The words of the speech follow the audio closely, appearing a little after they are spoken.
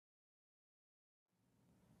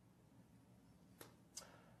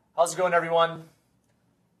How's it going, everyone?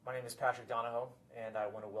 My name is Patrick Donohoe, and I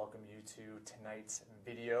want to welcome you to tonight's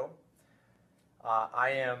video.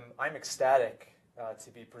 I'm ecstatic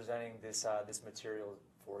to be presenting this material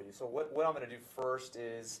for you. So what I'm going to do first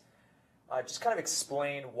is just kind of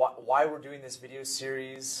explain why we're doing this video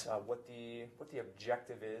series, what the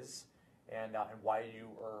objective is, and why you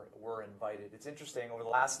were invited. It's interesting. Over the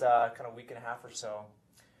last kind of week and a half or so,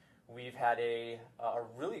 we've had a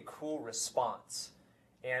really cool response.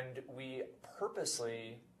 And we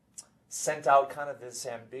purposely sent out kind of this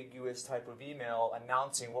ambiguous type of email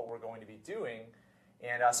announcing what we're going to be doing.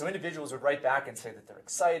 And so individuals would write back and say that they're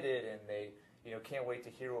excited and they can't wait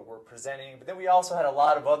to hear what we're presenting. But then we also had a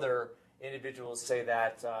lot of other individuals say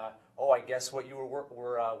that, oh, I guess what you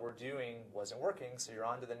were doing wasn't working, so you're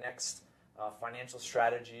on to the next financial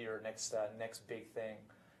strategy or next big thing.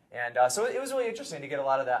 And so it was really interesting to get a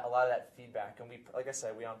lot of that feedback. And we, like I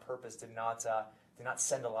said, we on purpose did not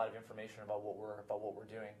send a lot of information about what we're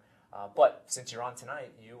doing. But since you're on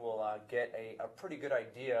tonight, you will get a pretty good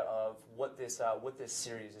idea of what this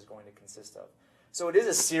series is going to consist of. So it is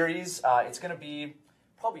a series. It's going to be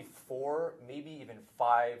probably 4, maybe even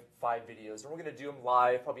 5 videos, and we're going to do them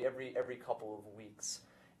live probably every couple of weeks.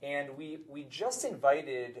 And we just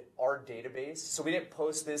invited our database, so we didn't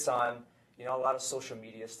post this on a lot of social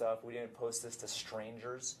media stuff. We didn't post this to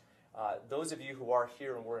strangers. Those of you who are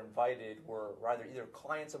here and were invited were either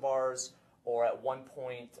clients of ours or at one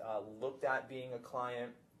point looked at being a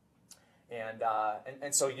client, and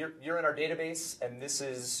so you're in our database, and this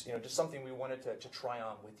is just something we wanted to try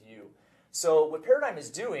on with you. So what Paradigm is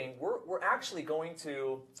doing, we're actually going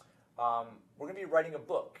to be writing a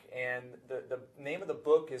book, and the name of the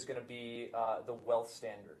book is going to be The Wealth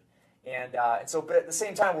Standard, and so but at the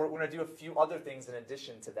same time we're going to do a few other things in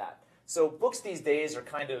addition to that. So books these days are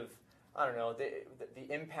kind of, I don't know, the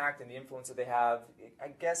impact and the influence that they have, I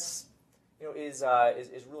guess, is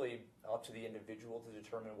really up to the individual to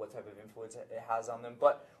determine what type of influence it has on them.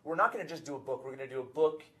 But we're not going to just do a book. We're going to do a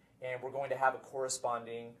book, and we're going to have a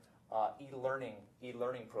corresponding e-learning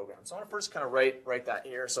program. So I want to first kind of write that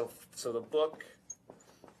here. So the book,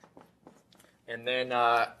 and then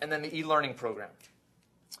the e-learning program.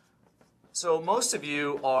 So most of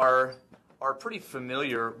you are pretty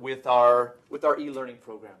familiar with our e-learning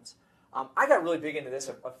programs. I got really big into this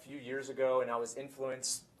a few years ago, and I was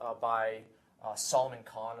influenced by Solomon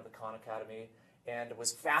Kahn of the Khan Academy, and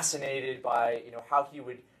was fascinated by how he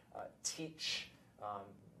would teach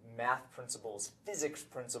math principles, physics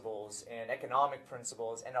principles, and economic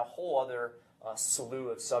principles, and a whole other slew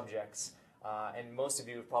of subjects. And most of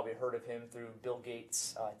you have probably heard of him through Bill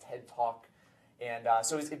Gates' TED Talk. And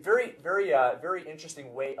so it's a very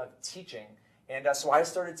interesting way of teaching. And so I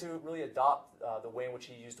started to really adopt the way in which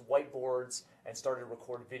he used whiteboards and started to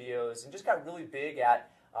record videos, and just got really big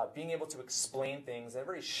at being able to explain things in a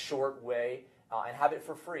very short way and have it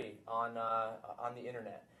for free on the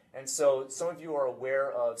internet. And so some of you are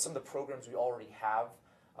aware of some of the programs we already have.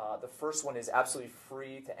 The first one is absolutely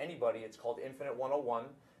free to anybody. It's called Infinite 101.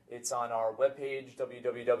 It's on our webpage,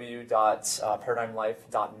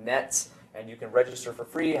 www.paradigmlife.net, and you can register for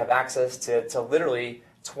free, have access to literally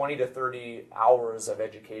 20 to 30 hours of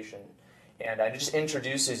education. And it just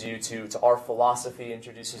introduces you to our philosophy,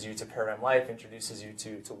 introduces you to Paradigm Life, introduces you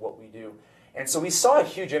to what we do. And so we saw a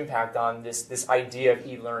huge impact on this idea of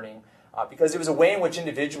e-learning because it was a way in which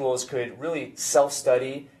individuals could really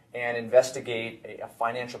self-study and investigate a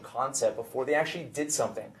financial concept before they actually did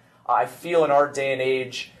something. I feel in our day and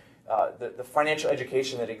age, the financial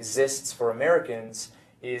education that exists for Americans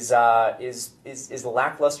is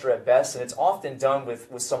lackluster at best, and it's often done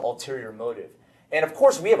with some ulterior motive. And of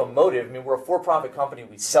course, we have a motive. I mean, we're a for-profit company.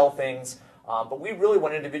 We sell things, but we really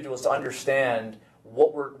want individuals to understand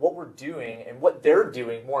what we're doing and what they're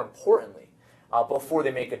doing. More importantly, before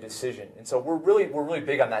they make a decision. And so we're really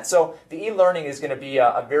big on that. So the e-learning is going to be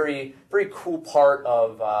a very cool part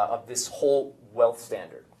of this whole wealth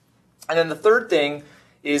standard. And then the third thing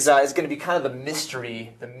is going to be kind of the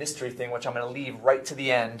mystery thing, which I'm going to leave right to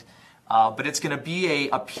the end. But it's going to be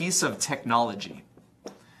a piece of technology.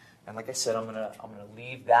 And like I said, I'm going to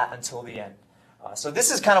leave that until the end. So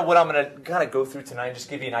this is kind of what I'm going to kind of go through tonight, just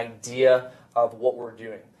give you an idea of what we're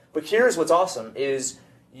doing. But here's what's awesome is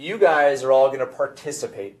you guys are all going to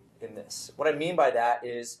participate in this. What I mean by that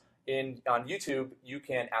is on YouTube, you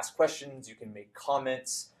can ask questions, you can make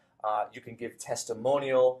comments, you can give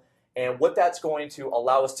testimonial. And what that's going to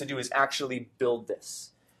allow us to do is actually build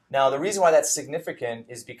this. Now, the reason why that's significant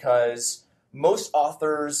is because most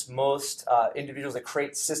authors, most individuals that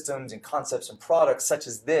create systems and concepts and products such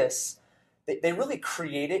as this, they really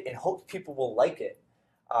create it and hope people will like it.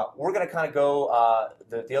 we're going to kind of go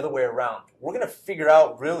the other way around. We're going to figure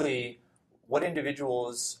out really what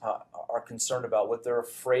individuals are concerned about, what they're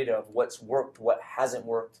afraid of, what's worked, what hasn't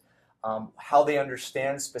worked, how they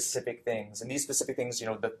understand specific things. And these specific things,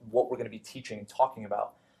 what we're going to be teaching and talking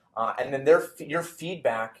about. And then your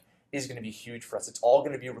feedback is going to be huge for us. It's all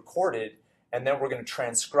going to be recorded, and then we're going to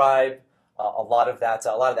transcribe a lot of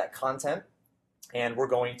that content, and we're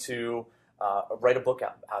going to write a book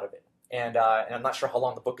out of it. And I'm not sure how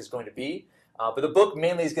long the book is going to be, but the book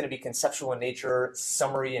mainly is going to be conceptual in nature,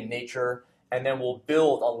 summary in nature, and then we'll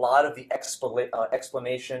build a lot of the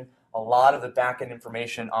explanation, a lot of the back-end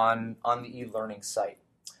information on the e-learning site.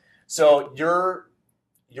 So your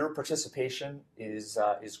participation is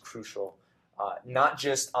crucial, not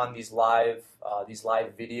just on these live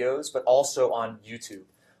videos, but also on YouTube,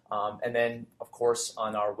 and then of course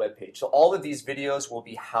on our webpage. So all of these videos will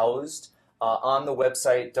be housed on the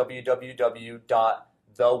website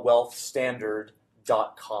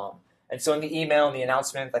www.thewealthstandard.com. And so in the email and the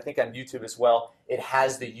announcement, I think on YouTube as well, it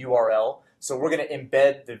has the URL. So we're going to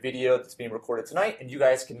embed the video that's being recorded tonight, and you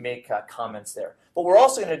guys can make comments there. What we're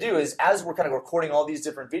also going to do is, as we're kind of recording all these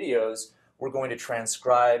different videos, we're going to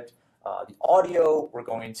transcribe the audio, we're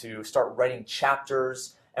going to start writing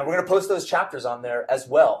chapters, and we're going to post those chapters on there as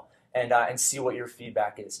well, and see what your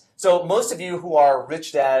feedback is. So most of you who are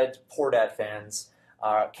Rich Dad, Poor Dad fans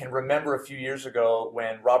can remember a few years ago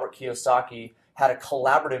when Robert Kiyosaki had a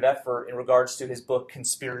collaborative effort in regards to his book,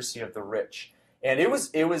 Conspiracy of the Rich. And it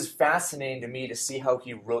was fascinating to me to see how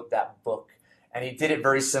he wrote that book. And he did it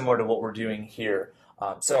very similar to what we're doing here.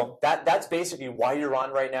 So that's basically why you're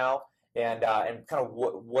on right now, and kind of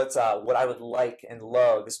what I would like and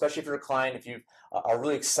love, especially if you're a client, if you are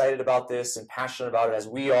really excited about this and passionate about it as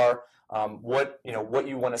we are, what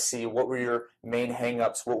you want to see, what were your main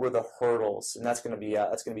hangups, what were the hurdles, and that's going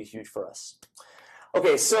to be huge for us.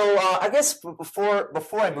 Okay, so I guess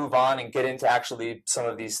before I move on and get into actually some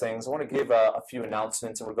of these things, I want to give a few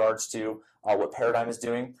announcements in regards to what Paradigm is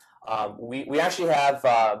doing. We actually have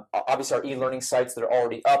obviously our e-learning sites that are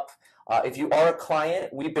already up. If you are a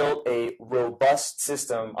client, we built a robust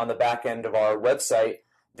system on the back end of our website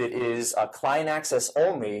that is client access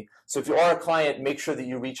only. So if you are a client, make sure that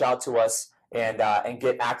you reach out to us and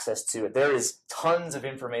get access to it. There is tons of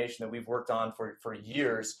information that we've worked on for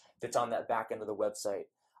years that's on that back end of the website.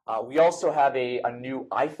 We also have a new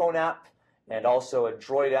iPhone app and also a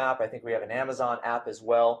Droid app. I think we have an Amazon app as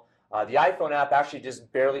well. The iPhone app actually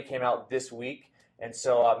just barely came out this week, and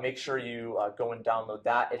so make sure you go and download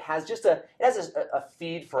that. It has a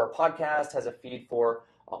feed for our podcast, has a feed for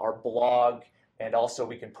our blog, and also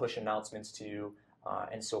we can push announcements to you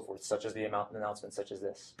and so forth, such as the announcements such as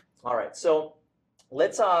this. All right, so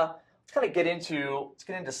let's kind of get into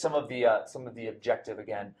some of the objective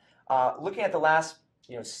again. Looking at the last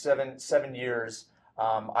 7 years,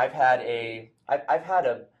 I've had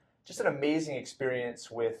just an amazing experience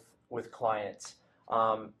with clients.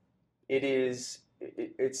 I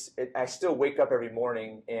still wake up every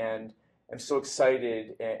morning and I'm so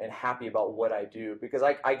excited and happy about what I do, because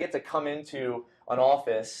I get to come into an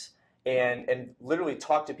office and literally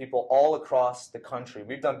talk to people all across the country.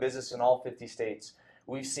 We've done business in all 50 states.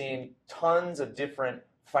 We've seen tons of different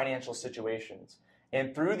financial situations.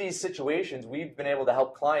 And through these situations, we've been able to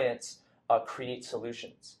help clients create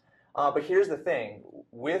solutions. But here's the thing.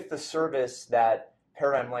 With the service that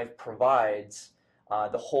Paradigm Life provides,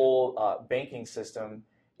 the whole banking system,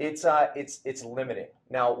 it's limiting.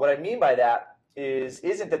 Now, what I mean by that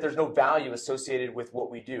isn't that there's no value associated with what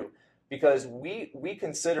we do, because we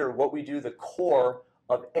consider what we do the core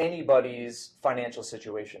of anybody's financial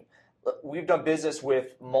situation. We've done business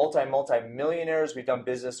with multi-millionaires. We've done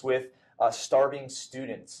business with starving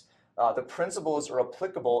students. The principles are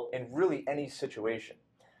applicable in really any situation.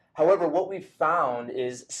 However, what we've found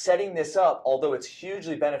is setting this up, although it's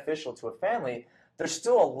hugely beneficial to a family, there's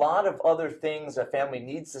still a lot of other things a family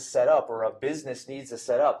needs to set up, or a business needs to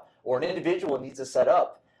set up, or an individual needs to set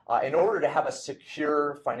up in order to have a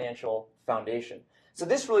secure financial foundation. So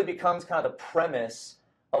this really becomes kind of the premise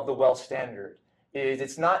of the Wealth Standard.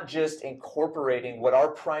 It's not just incorporating what our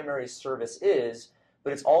primary service is,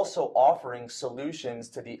 but it's also offering solutions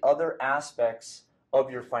to the other aspects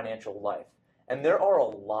of your financial life. And there are a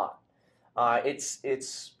lot. It's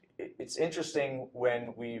interesting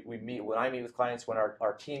when I meet with clients, when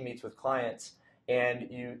our team meets with clients, and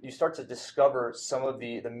you start to discover some of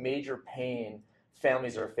the major pain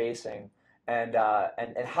families are facing, and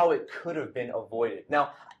how it could have been avoided.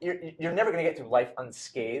 Now, you're never going to get through life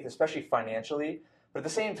unscathed, especially financially, but at the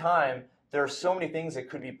same time, there are so many things that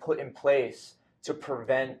could be put in place to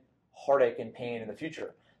prevent heartache and pain in the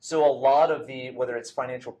future. So a lot of whether it's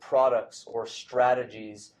financial products or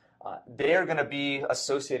strategies, they're going to be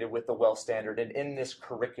associated with the wealth standard and in this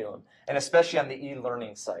curriculum, and especially on the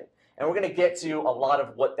e-learning site. And we're going to get to a lot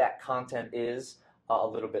of what that content is a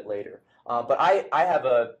little bit later. But I have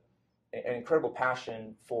an incredible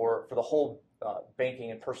passion for the whole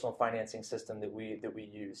banking and personal financing system that we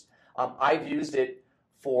use. I've used it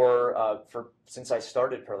for since I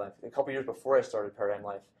started Paradigm Life, a couple years before I started Paradigm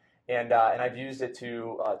Life, and I've used it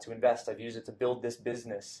to invest. I've used it to build this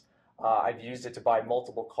business. I've used it to buy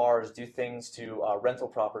multiple cars, do things to rental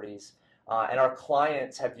properties, and our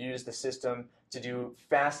clients have used the system to do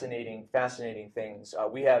fascinating things.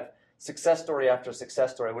 We have success story after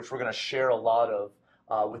success story, which we're going to share a lot of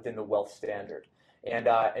within the wealth standard.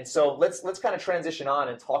 And so let's kind of transition on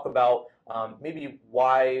and talk about maybe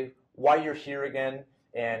why you're here again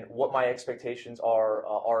and what my expectations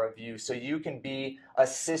are of you, so you can be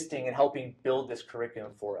assisting and helping build this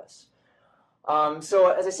curriculum for us. So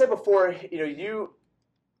as I said before, you're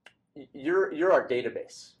our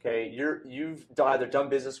database. Okay, you've either done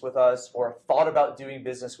business with us or thought about doing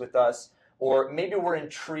business with us, or maybe we're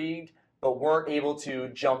intrigued but weren't able to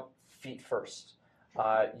jump feet first.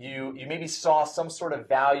 You maybe saw some sort of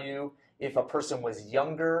value if a person was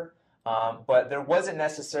younger, but there wasn't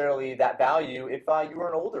necessarily that value if you were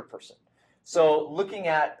an older person. So looking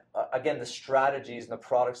at, again, the strategies and the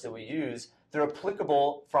products that we use, they're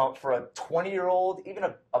applicable for a 20-year-old, even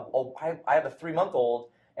I have a 3-month-old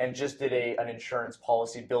and just did an insurance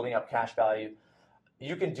policy building up cash value.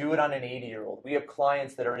 You can do it on an 80-year-old. We have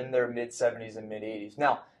clients that are in their mid-70s and mid-80s.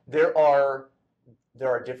 Now, there are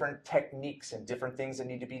different techniques and different things that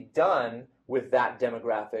need to be done with that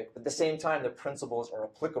demographic, but at the same time, the principles are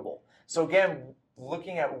applicable. So again,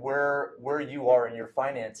 looking at where you are in your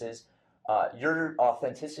finances, your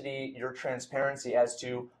authenticity, your transparency as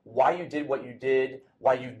to why you did what you did,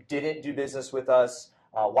 why you didn't do business with us,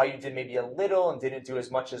 why you did maybe a little and didn't do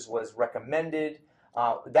as much as was recommended.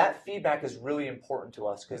 That feedback is really important to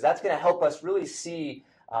us because that's going to help us really see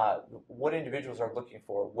what individuals are looking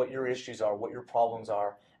for, what your issues are, what your problems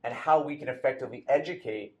are, and how we can effectively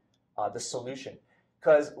educate the solution.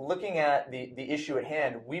 Because looking at the issue at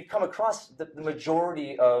hand, we've come across the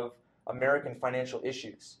majority of American financial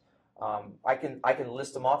issues. I can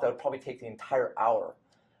list them off. That would probably take the entire hour,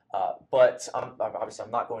 but obviously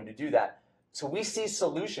I'm not going to do that. So we see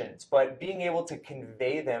solutions, but being able to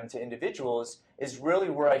convey them to individuals is really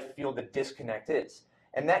where I feel the disconnect is.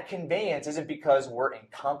 And that conveyance isn't because we're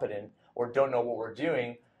incompetent or don't know what we're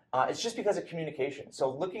doing. It's just because of communication. So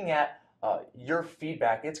looking at your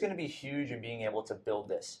feedback, it's going to be huge in being able to build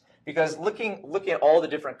this. Because looking at all the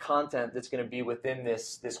different content that's going to be within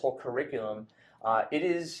this whole curriculum,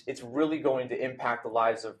 it's really going to impact the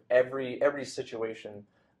lives of every situation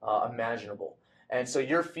imaginable. And so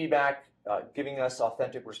your feedback, giving us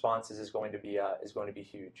authentic responses, is going to be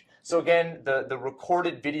huge. So again, the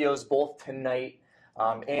recorded videos both tonight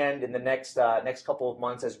and in the next couple of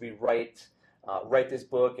months as we write this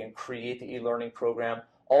book and create the e-learning program,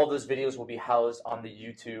 all those videos will be housed on the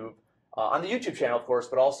YouTube channel, of course,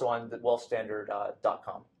 but also on the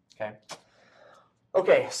wealthstandard.com.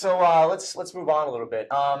 Okay, so let's move on a little bit.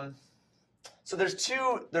 So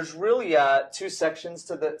there's really two sections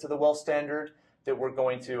to the wealth standard that we're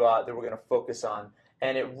going to focus on,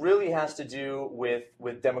 and it really has to do with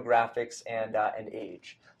demographics and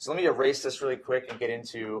age. So let me erase this really quick and get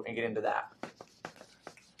into that.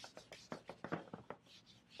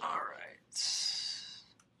 All right.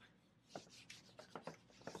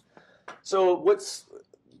 So what's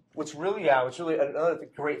really another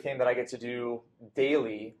great thing that I get to do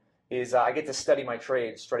daily is I get to study my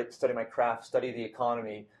trade, study my craft, study the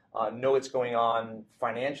economy, know what's going on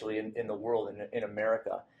financially in the world, in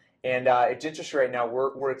America. And it's interesting right now,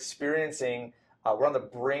 we're experiencing, we're on the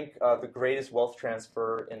brink of the greatest wealth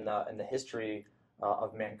transfer in the history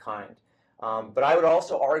of mankind. But I would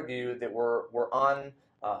also argue that we're on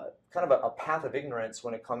kind of a path of ignorance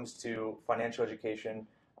when it comes to financial education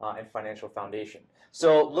and financial foundation.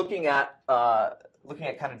 So looking at kind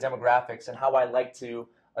of demographics and how I like to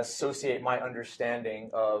associate my understanding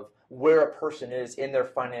of where a person is in their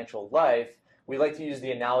financial life, we like to use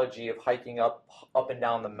the analogy of hiking up and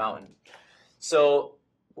down the mountain. So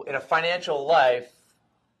in a financial life,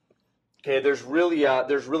 okay, there's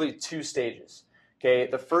really two stages. Okay,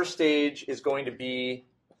 the first stage is going to be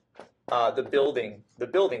the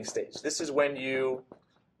building stage. This is when you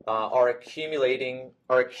are accumulating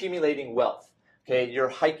wealth. Okay, you're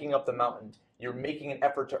hiking up the mountain. You're making an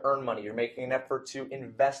effort to earn money. You're making an effort to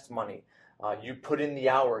invest money. You put in the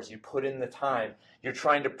hours. You put in the time. You're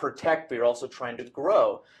trying to protect, but you're also trying to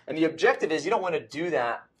grow. And the objective is you don't want to do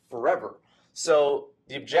that forever. So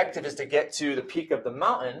the objective is to get to the peak of the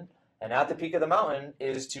mountain, and at the peak of the mountain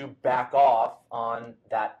is to back off on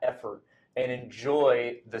that effort and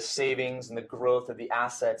enjoy the savings and the growth of the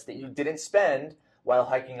assets that you didn't spend while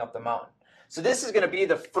hiking up the mountain. So this is going to be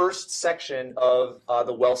the first section of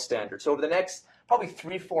the wealth standard. So over the next probably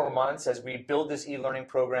 3-4 months, as we build this e-learning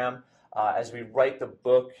program, as we write the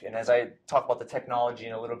book, and as I talk about the technology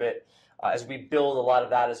in a little bit, as we build a lot of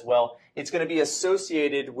that as well, it's going to be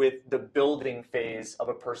associated with the building phase of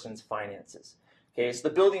a person's finances. Okay, so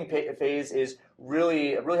the building phase is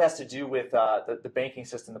really has to do with the banking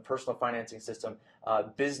system, the personal financing system,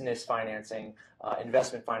 business financing,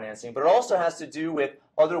 investment financing, but it also has to do with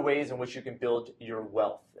other ways in which you can build your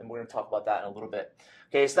wealth, and we're going to talk about that in a little bit.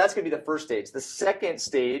 Okay, so that's going to be the first stage. The second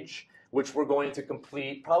stage, which we're going to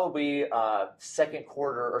complete probably second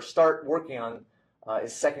quarter or start working on,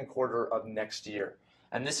 is second quarter of next year,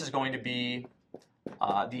 and this is going to be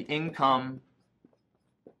the income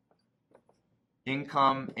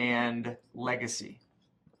and legacy.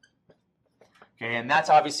 Okay, and that's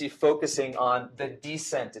obviously focusing on the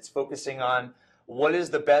descent. It's focusing on what is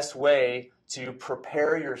the best way to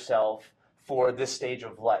prepare yourself for this stage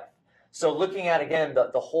of life. So looking at, again,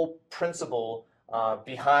 the whole principle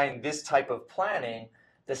behind this type of planning,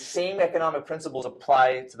 the same economic principles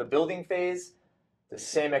apply to the building phase, the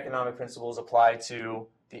same economic principles apply to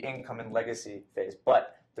the income and legacy phase,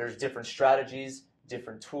 but there's different strategies,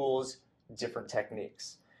 different tools, different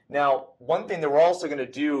techniques. Now, one thing that we're also going to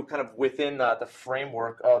do kind of within the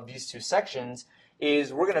framework of these two sections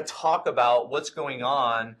is we're going to talk about what's going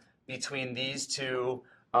on between these two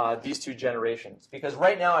generations. Because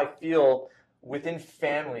right now I feel within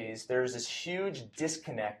families there's this huge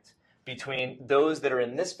disconnect between those that are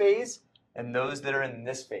in this phase and those that are in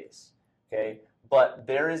this phase. Okay, but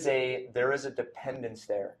there is a dependence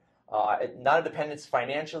there. Not a dependence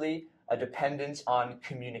financially, a dependence on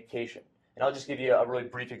communication. And I'll just give you a really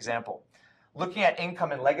brief example. Looking at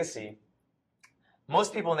income and legacy,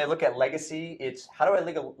 most people when they look at legacy, it's how do I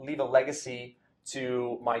leave a legacy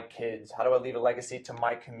to my kids? How do I leave a legacy to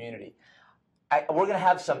my community? We're going to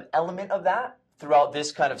have some element of that throughout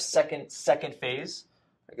this kind of second phase.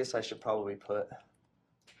 I guess I should probably put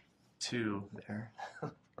 2 there.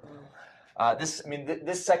 This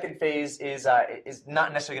second phase is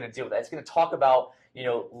not necessarily going to deal with that. It's going to talk about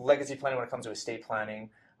legacy planning when it comes to estate planning.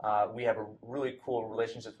 We have a really cool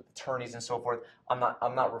relationship with attorneys and so forth.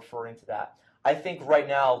 I'm not referring to that. I think right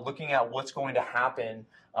now, looking at what's going to happen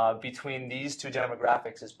between these two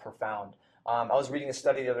demographics is profound. I was reading a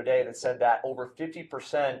study the other day that said that over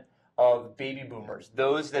 50% of baby boomers,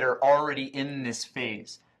 those that are already in this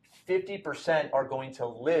phase, 50% are going to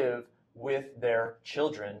live with their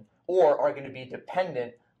children or are going to be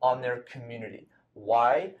dependent on their community.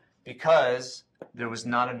 Why? Because there was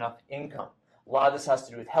not enough income. A lot of this has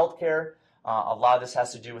to do with healthcare. A lot of this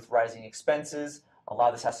has to do with rising expenses. A lot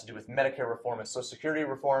of this has to do with Medicare reform and Social Security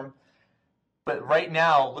reform. But right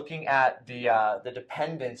now, looking at the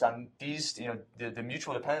dependence on these, the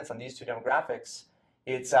mutual dependence on these two demographics,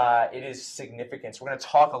 it is significant. So we're going to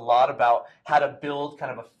talk a lot about how to build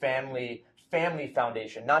kind of a family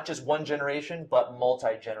foundation, not just one generation, but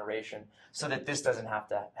multi-generation, so that this doesn't have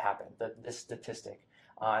to happen. This statistic.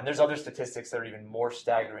 And there's other statistics that are even more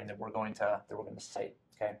staggering that we're going to cite.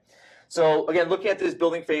 Okay, so again, looking at this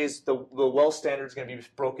building phase, the wealth standard is going to be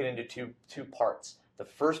broken into two parts. The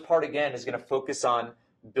first part again is going to focus on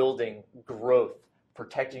building growth,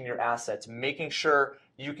 protecting your assets, making sure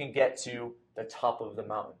you can get to the top of the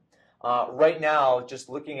mountain. Right now, just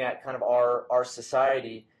looking at kind of our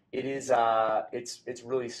society, it's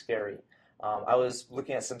really scary. I was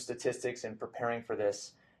looking at some statistics and preparing for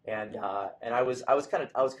this. And I was kind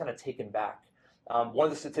of taken back. One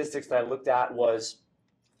of the statistics that I looked at was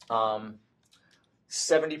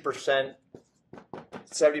 70%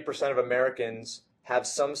 of Americans have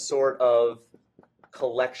some sort of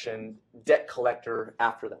debt collector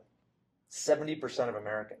after them. 70% of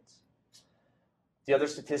Americans. The other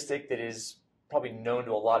statistic that is probably known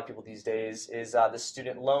to a lot of people these days is the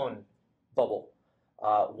student loan bubble.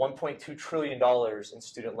 $1.2 trillion in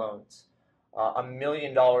student loans. $1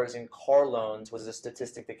 million in car loans was a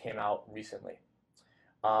statistic that came out recently.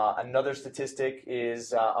 Another statistic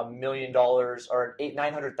is $1 million or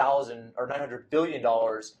 $900 billion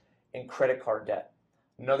in credit card debt.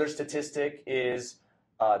 Another statistic is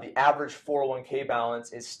the average 401k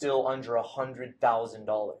balance is still under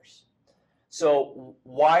 $100,000. So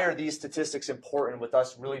why are these statistics important with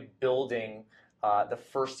us really building the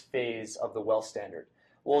first phase of the wealth standard?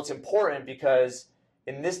 Well, it's important because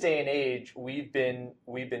in this day and age, we've been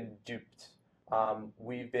duped.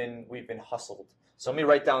 We've been hustled. So let me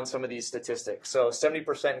write down some of these statistics. So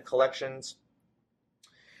 70% in collections,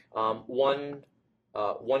 1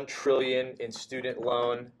 trillion in student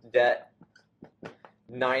loan debt,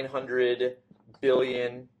 900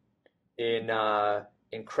 billion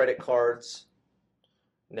in credit cards,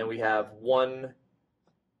 and then we have 1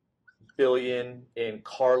 billion in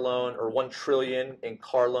car loan, or 1 trillion in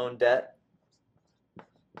car loan debt.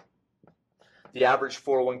 The average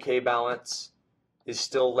 401k balance is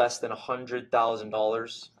still less than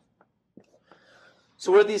 $100,000.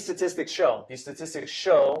 So what do these statistics show? These statistics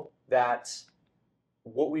show that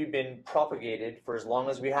what we've been propagated for as long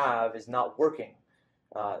as we have is not working.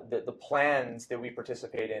 The plans that we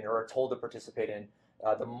participate in or are told to participate in,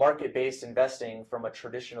 the market-based investing from a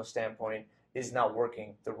traditional standpoint is not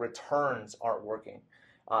working. The returns aren't working.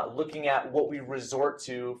 Looking at what we resort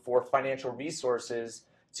to for financial resources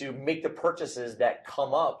to make the purchases that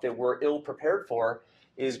come up that we're ill prepared for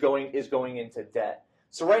is going into debt.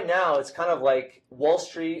 So right now it's kind of like Wall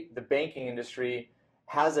Street, the banking industry,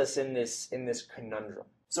 has us in this conundrum.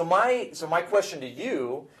 So my question to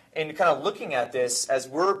you, and kind of looking at this as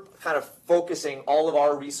we're kind of focusing all of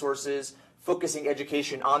our resources, focusing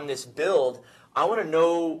education on this build, I want to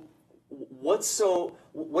know what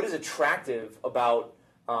is attractive about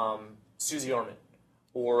Susie Orman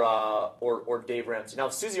or Dave Ramsey. Now,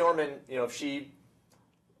 Susie Orman, if she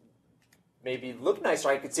maybe looked nicer,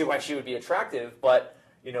 I could see why she would be attractive. But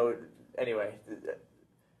anyway,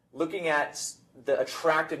 looking at the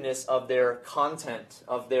attractiveness of their content,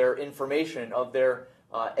 of their information, of their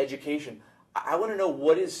education, I want to know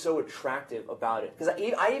what is so attractive about it. Because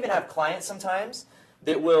I even have clients sometimes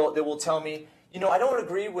that will tell me, I don't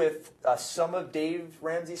agree with some of Dave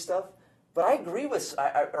Ramsey's stuff, but I agree with,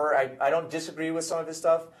 I don't disagree with some of his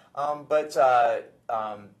stuff, but I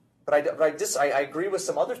agree with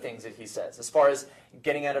some other things that he says, as far as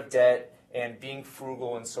getting out of debt and being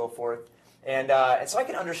frugal and so forth. And so I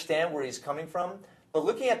can understand where he's coming from, but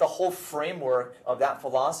looking at the whole framework of that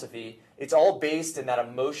philosophy, it's all based in that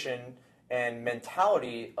emotion and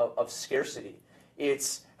mentality of scarcity.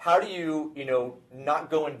 It's how do you, not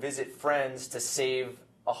go and visit friends to save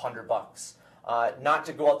 $100, not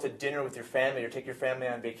to go out to dinner with your family or take your family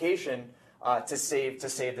on vacation to save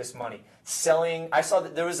this money. Selling. I saw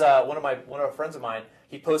that there was one of our friends of mine.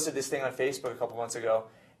 He posted this thing on Facebook a couple months ago,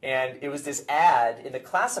 and it was this ad in the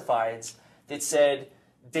classifieds that said,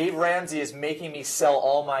 Dave Ramsey is making me sell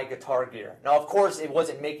all my guitar gear. Now, of course, it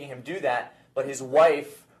wasn't making him do that, but his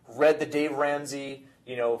wife read the Dave Ramsey,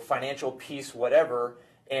 financial piece, whatever,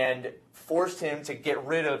 and forced him to get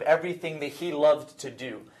rid of everything that he loved to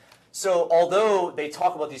do. So although they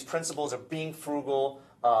talk about these principles of being frugal,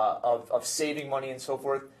 of saving money and so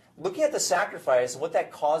forth, looking at the sacrifice and what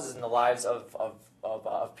that causes in the lives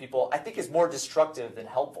of people, I think is more destructive than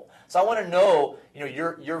helpful. So I want to know,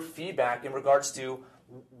 your feedback in regards to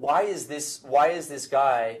why is this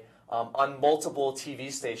guy on multiple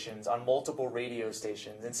TV stations, on multiple radio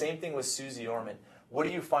stations, and same thing with Susie Orman. What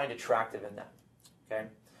do you find attractive in that? Okay.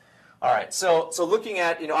 All right. So looking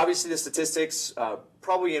at obviously the statistics,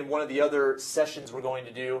 probably in one of the other sessions we're going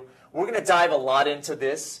to do, we're going to dive a lot into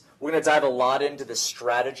this. We're going to dive a lot into the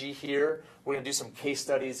strategy here. We're going to do some case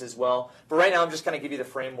studies as well. But right now, I'm just going to give you the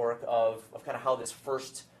framework of kind of how this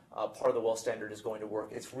first part of the Wealth Standard is going to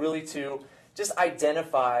work. It's really to just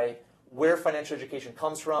identify where financial education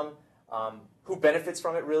comes from, who benefits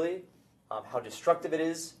from it really, how destructive it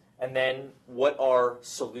is, and then what are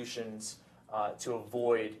solutions to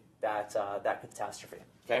avoid that catastrophe.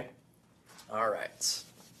 Okay? All right.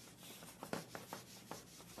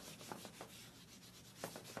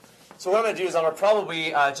 So what I'm going to do is I'm going to probably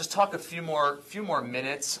just talk a few more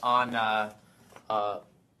minutes on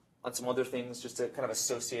some other things, just to kind of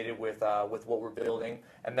associate it with what we're building,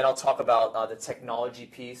 and then I'll talk about the technology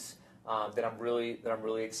piece that I'm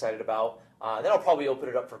really excited about. Then I'll probably open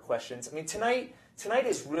it up for questions. I mean, tonight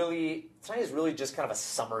is really just kind of a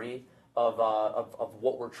summary of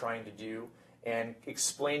what we're trying to do and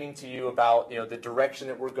explaining to you about the direction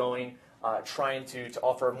that we're going, trying to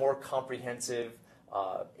offer a more comprehensive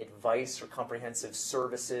advice or comprehensive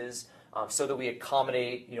services so that we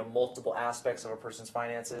accommodate multiple aspects of a person's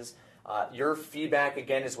finances. Your feedback,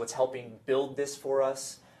 again, is what's helping build this for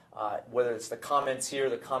us, whether it's the comments here,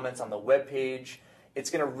 the comments on the webpage. It's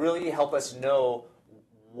going to really help us know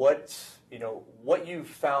what you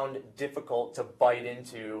found difficult to bite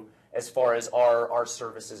into as far as our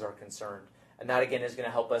services are concerned. And that, again, is going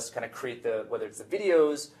to help us kind of create whether it's the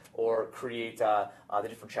videos or create the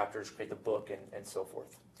different chapters, create the book, and so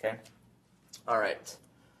forth. Okay. All right.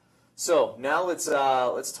 So now let's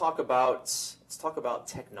talk about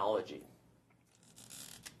technology.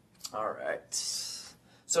 All right.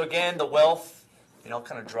 So again, the wealth, I'll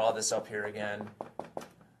kind of draw this up here again.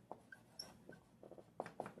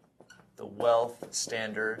 The wealth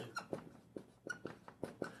standard.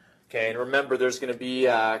 Okay, and remember there's going to be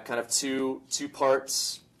kind of two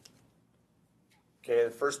parts. Okay,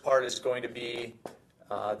 the first part is going to be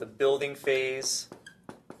the building phase.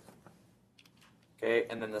 Okay,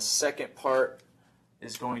 and then the second part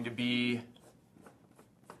is going to be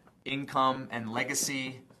income and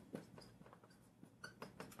legacy.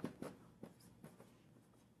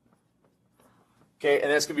 Okay,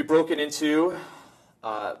 and that's going to be broken into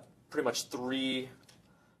pretty much three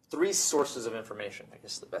sources of information, I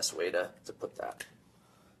guess is the best way to put that.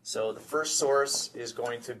 So the first source is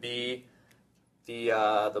going to be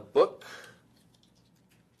the book.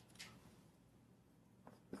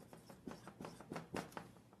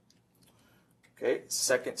 Okay,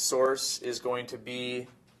 second source is going to be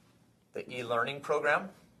the e-learning program.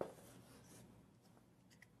 I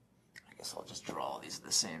guess I'll just draw all these at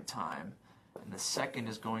the same time. And the second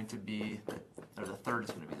is going to be, or the third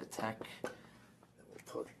is going to be the tech. We'll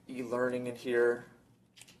put e-learning in here.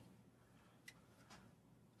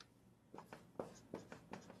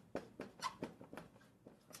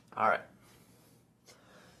 All right.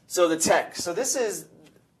 So the tech. So this is,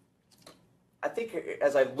 I think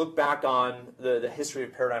as I look back on the history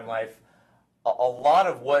of Paradigm Life, a lot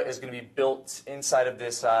of what is going to be built inside of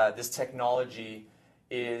this this technology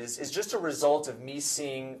is just a result of me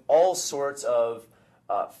seeing all sorts of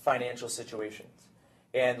financial situations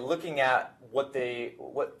and looking at what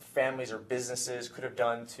families or businesses could have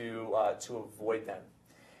done to avoid them.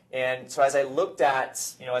 And so as I looked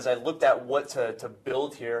at what to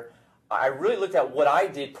build here, I really looked at what I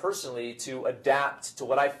did personally to adapt to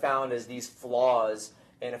what I found as these flaws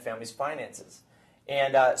in a family's finances.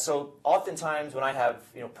 And so oftentimes when I have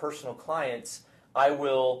personal clients, I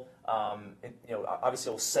will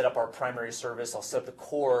obviously I'll set up our primary service, I'll set up the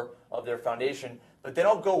core of their foundation, but then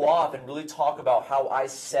I'll go off and really talk about how I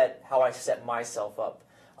set myself up,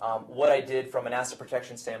 what I did from an asset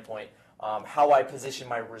protection standpoint, how I position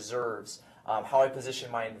my reserves, how I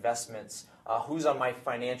position my investments, who's on my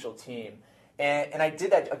financial team, and I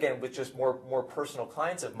did that again with just more personal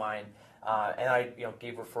clients of mine, and I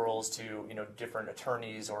gave referrals to different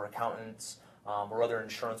attorneys or accountants or other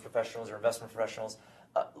insurance professionals or investment professionals.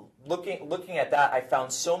 Looking at that, I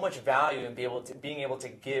found so much value in being able to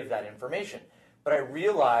give that information. But I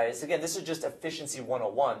realized, again, this is just efficiency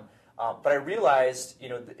 101. But I realized,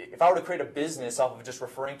 if I were to create a business off of just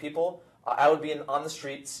referring people, I would be on the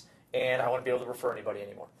streets, and I wouldn't be able to refer anybody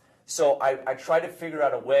anymore. So I tried to figure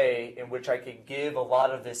out a way in which I could give a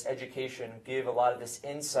lot of this education, give a lot of this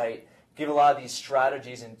insight, give a lot of these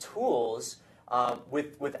strategies and tools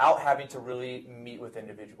without having to really meet with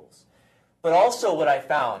individuals. But also what I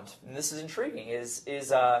found, and this is intriguing,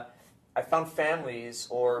 is I found families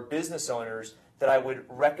or business owners that I would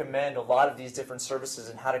recommend a lot of these different services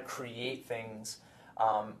and how to create things,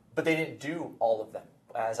 but they didn't do all of them,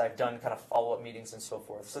 as I've done kind of follow-up meetings and so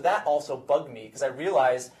forth. So that also bugged me, because I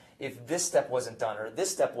realized if this step wasn't done or this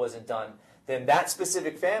step wasn't done, then that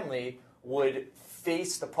specific family would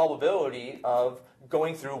face the probability of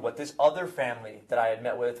going through what this other family that I had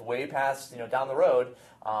met with way past, down the road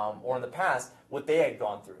or in the past, what they had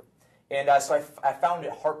gone through. And so I found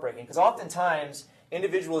it heartbreaking, because oftentimes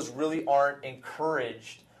individuals really aren't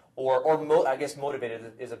encouraged or I guess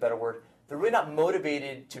motivated is a better word. They're really not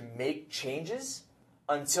motivated to make changes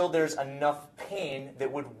until there's enough pain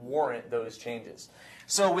that would warrant those changes.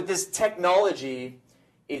 So with this technology,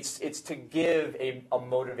 it's to give a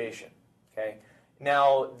motivation. Okay.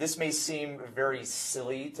 Now, this may seem very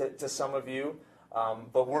silly to some of you,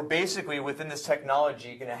 but we're basically, within this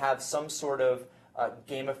technology, going to have some sort of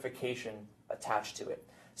gamification attached to it.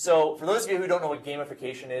 So for those of you who don't know what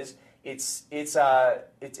gamification is, it's a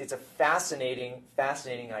fascinating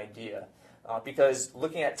idea, because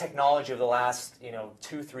looking at technology over the last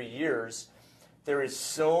 2-3 years, there is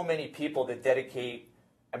so many people that dedicate.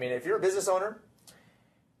 I mean, if you're a business owner,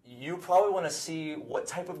 you probably want to see what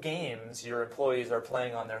type of games your employees are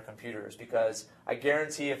playing on their computers, because I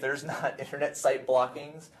guarantee if there's not internet site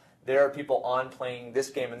blockings, there are people on playing this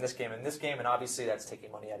game and this game and this game, and obviously that's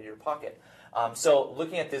taking money out of your pocket. So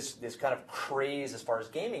looking at this kind of craze as far as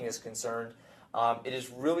gaming is concerned, it has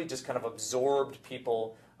really just kind of absorbed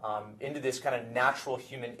people into this kind of natural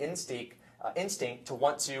human instinct to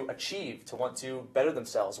want to achieve, to want to better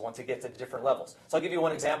themselves, want to get to different levels. So I'll give you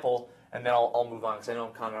one example, and then I'll move on, because I know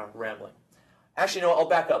I'm kind of rambling. Actually, no, I'll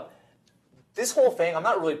back up. This whole thing,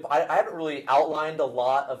 I haven't really outlined a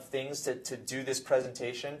lot of things to do this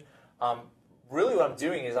presentation. Really what I'm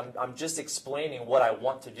doing is I'm just explaining what I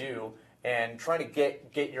want to do, and trying to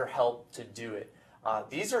get your help to do it.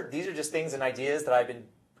 These are just things and ideas that I've been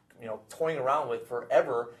toying around with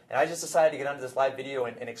forever, and I just decided to get onto this live video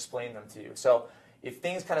and explain them to you. So if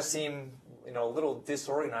things kind of seem a little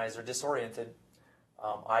disorganized or disoriented,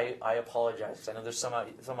 I apologize, because I know there's some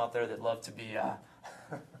out there that love to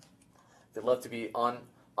be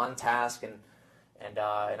on task, and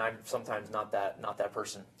I'm sometimes not that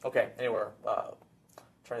person. Okay, anyway,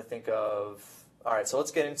 trying to think of. All right, so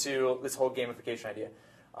let's get into this whole gamification idea.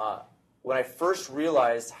 When I first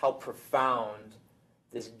realized how profound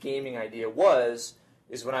this gaming idea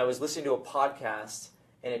is when I was listening to a podcast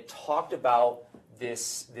and it talked about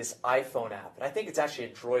this iPhone app, and I think it's actually a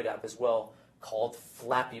Droid app as well, called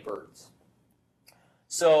Flappy Birds.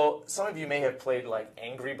 So some of you may have played like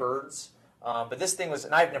Angry Birds, but this thing was,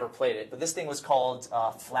 and I've never played it, but this thing was called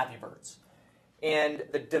Flappy Birds. And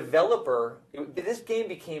the developer, this game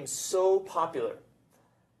became so popular,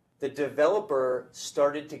 the developer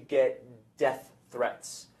started to get death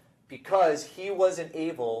threats because he wasn't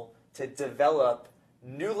able to develop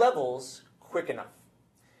new levels quick enough.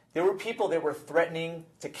 There were people that were threatening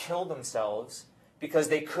to kill themselves because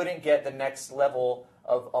they couldn't get the next level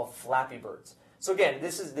of Flappy Birds. So again,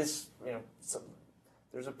 there's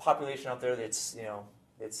a population out there that's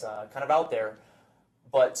kind of out there,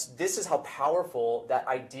 but this is how powerful that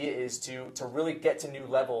idea is to really get to new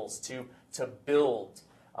levels, to build,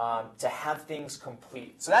 to have things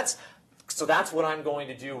complete. So that's what I'm going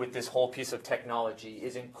to do with this whole piece of technology,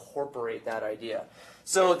 is incorporate that idea.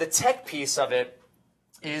 So the tech piece of it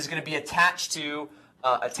is going to be attached to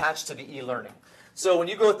the e-learning. So when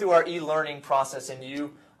you go through our e-learning process and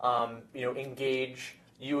you engage,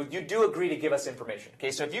 you do agree to give us information.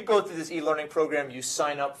 Okay, so if you go through this e-learning program, you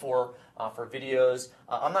sign up for videos.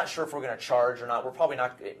 I'm not sure if we're going to charge or not. We're probably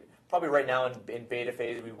not. Probably right now in beta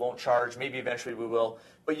phase we won't charge. Maybe eventually we will.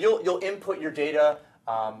 But you'll input your data.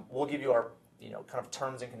 We'll give you our kind of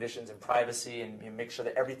terms and conditions and privacy, and make sure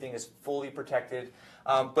that everything is fully protected.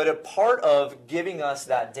 But a part of giving us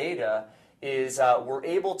that data is we're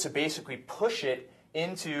able to basically push it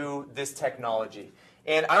into this technology.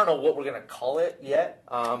 And I don't know what we're going to call it yet,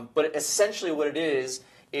 but essentially what it is,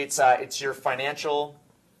 it's your financial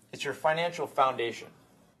foundation.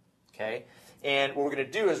 Okay, and what we're going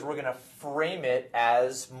to do is we're going to frame it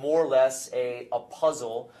as more or less a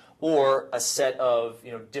puzzle or a set of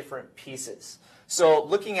different pieces. So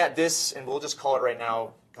looking at this, and we'll just call it right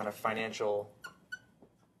now kind of financial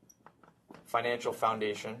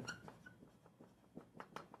foundation.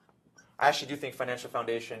 I actually do think financial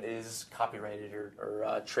foundation is copyrighted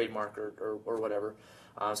or trademark or whatever,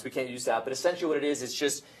 so we can't use that. But essentially what it is,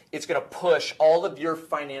 it's going to push all of your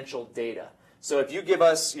financial data. So if you give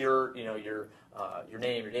us your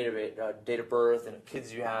name, your date of birth, and the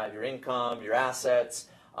kids you have, your income, your assets,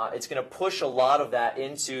 it's going to push a lot of that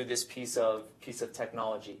into this piece of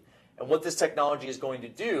technology. And what this technology is going to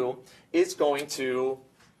do, it's going to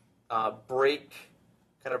break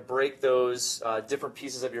those different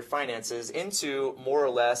pieces of your finances into more or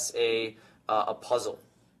less a puzzle.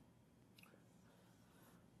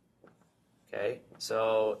 Okay,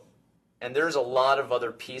 so, and there's a lot of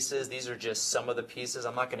other pieces. These are just some of the pieces.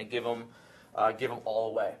 I'm not going to give them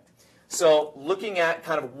all away. So looking at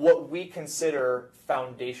kind of what we consider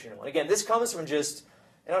foundational. And again, this comes from just,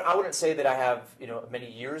 and I wouldn't say that I have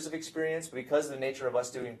many years of experience, but because of the nature of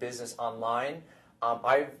us doing business online,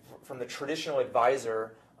 from the traditional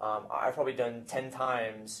advisor, I've probably done 10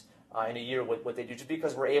 times in a year what they do, just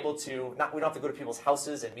because we're able to, we don't have to go to people's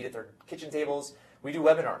houses and meet at their kitchen tables. We do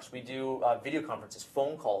webinars, we do video conferences,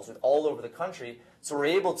 phone calls with all over the country, so we're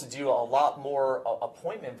able to do a lot more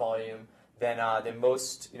appointment volume than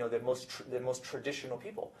most traditional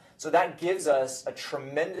people. So that gives us a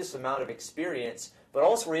tremendous amount of experience, but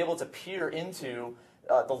also we're able to peer into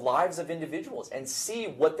the lives of individuals and see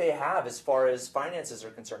what they have as far as finances are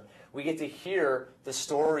concerned. We get to hear the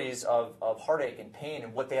stories of heartache and pain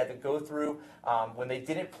and what they had to go through when they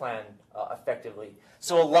didn't plan effectively.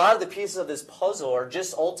 So a lot of the pieces of this puzzle are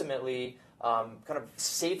just ultimately kind of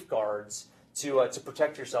safeguards to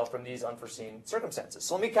protect yourself from these unforeseen circumstances.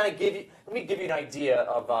 So let me give you an idea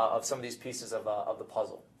of some of these pieces of the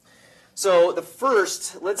puzzle. So the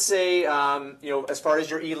first, let's say, as far as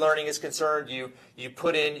your e-learning is concerned, you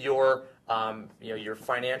put in your your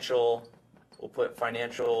financial, we'll put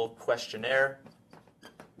financial questionnaire.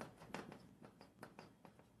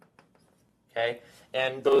 Okay,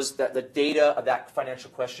 and the data of that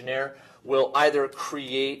financial questionnaire will either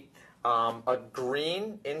create a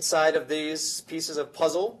green inside of these pieces of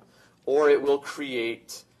puzzle, or it will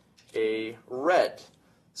create a red.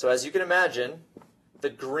 So as you can imagine, the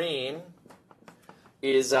green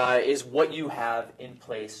is what you have in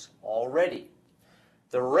place already.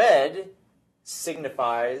 The red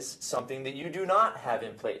signifies something that you do not have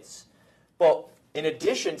in place. But in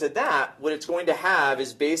addition to that, what it's going to have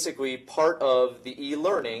is basically part of the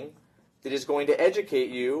e-learning that is going to educate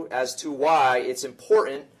you as to why it's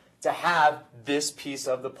important to have this piece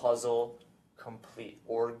of the puzzle complete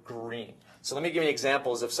or green. So let me give you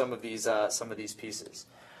examples of some of these pieces.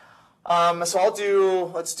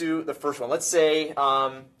 So let's do the first one. Let's say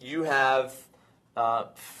you have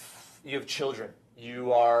children.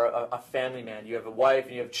 You are a family man. You have a wife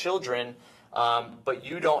and you have children, but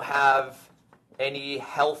you don't have any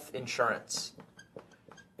health insurance.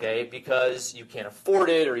 Okay, because you can't afford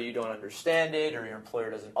it, or you don't understand it, or your employer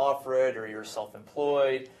doesn't offer it, or you're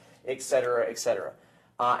self-employed, etc., etc.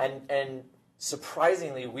 And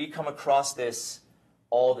surprisingly, we come across this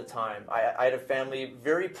all the time. I had a family,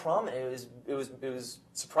 very prominent. It was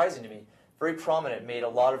surprising to me. Very prominent, made a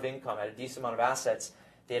lot of income, had a decent amount of assets.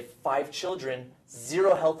 They had 5 children,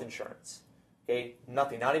 0 health insurance. Okay,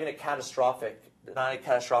 nothing, not even a catastrophic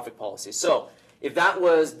policy. So if that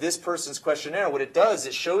was this person's questionnaire, what it does,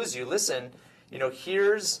 it shows you, listen,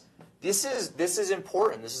 this is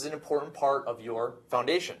important. This is an important part of your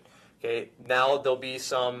foundation. Okay, now there'll be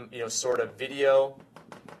some sort of video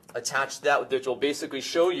attached to that, which will basically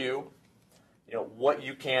show you what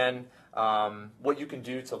you can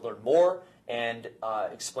do to learn more, and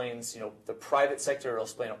explains the private sector. It'll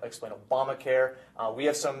explain Obamacare. We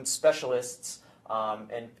have some specialists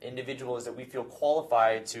and individuals that we feel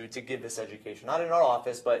qualified to give this education, not in our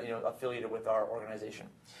office, but affiliated with our organization.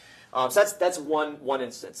 So that's one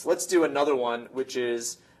instance. Let's do another one, which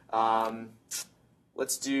is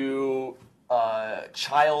let's do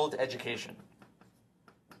child education.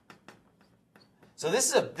 So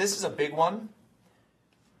this is a big one,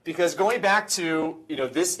 because going back to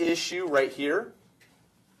this issue right here,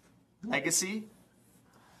 legacy.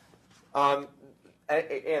 And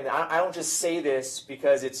I don't just say this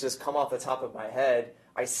because it's just come off the top of my head.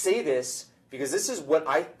 I say this because this is what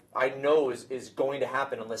I know is going to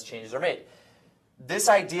happen unless changes are made. This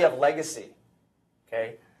idea of legacy,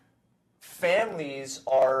 okay? Families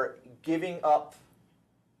are giving up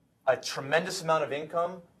a tremendous amount of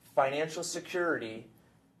income, financial security,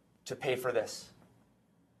 to pay for this.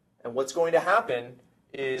 And what's going to happen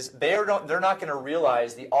is they're not going to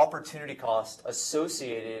realize the opportunity cost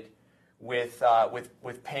associated with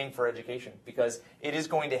paying for education, because it is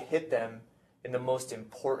going to hit them in the most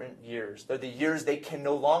important years. They're the years they can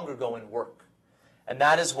no longer go and work. And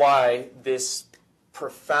that is why this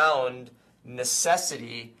profound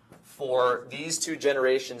necessity for these two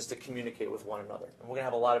generations to communicate with one another. And we're going to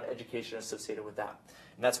have a lot of education associated with that.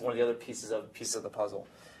 And that's one of the other pieces of the puzzle.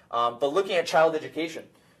 But looking at child education,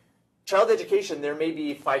 there may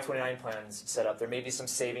be 529 plans set up. There may be some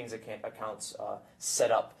savings accounts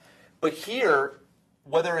set up. But here,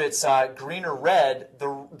 whether it's green or red,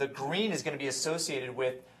 the green is going to be associated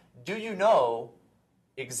with, do you know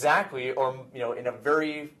exactly, or in a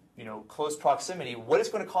very close proximity, what it's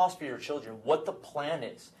going to cost for your children, what the plan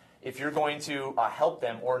is, if you're going to help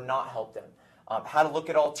them or not help them, how to look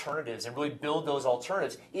at alternatives and really build those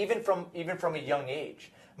alternatives, even from a young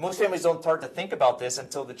age. Most families don't start to think about this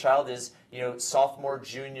until the child is sophomore,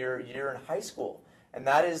 junior year in high school. And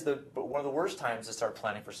that is one of the worst times to start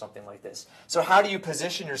planning for something like this. So how do you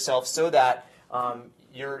position yourself so that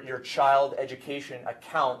your child education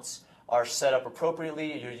accounts are set up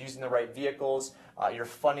appropriately, you're using the right vehicles, you're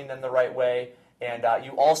funding them the right way, and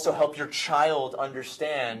you also help your child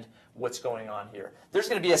understand what's going on here. There's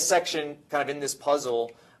going to be a section kind of in this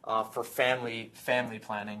puzzle for family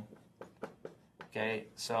planning. Okay,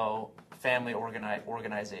 so family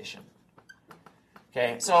organization.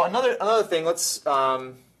 Okay, so another thing. Let's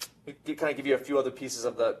kind of give you a few other pieces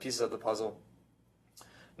of the puzzle.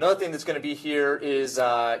 Another thing that's going to be here is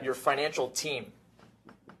your financial team.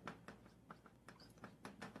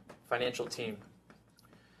 Financial team.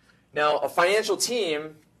 Now, a financial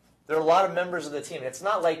team, there are a lot of members of the team. It's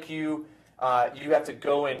not like you have to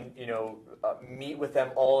go and meet with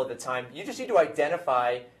them all of the time. You just need to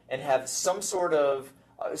identify and have some sort of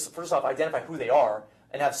first off, identify who they are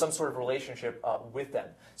and have some sort of relationship with them.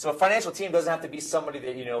 So a financial team doesn't have to be somebody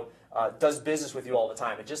that does business with you all the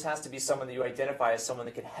time. It just has to be someone that you identify as someone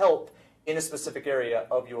that can help in a specific area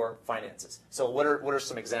of your finances. So what are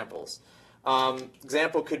some examples?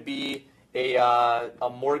 Example could be your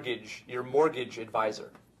mortgage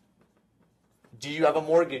advisor. Do you have a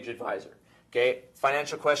mortgage advisor? Okay,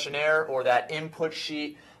 financial questionnaire or that input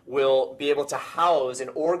sheet will be able to house and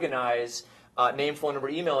organize name, phone number,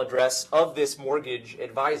 email address of this mortgage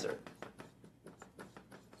advisor.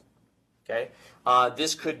 Okay,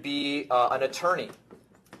 this could be an attorney.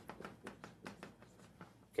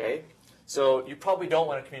 Okay, so you probably don't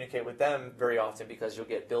want to communicate with them very often because you'll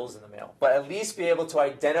get bills in the mail, but at least be able to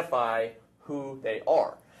identify who they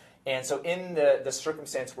are. And so in the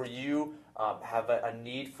circumstance where you have a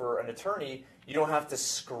need for an attorney, you don't have to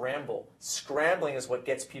scramble. Scrambling is what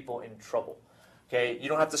gets people in trouble. Okay, you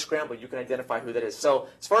don't have to scramble. You can identify who that is. So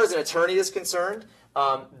as far as an attorney is concerned,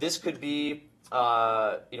 this could be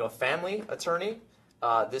a family attorney.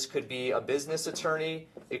 This could be a business attorney.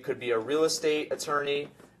 It could be a real estate attorney.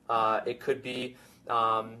 It could be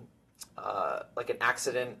like an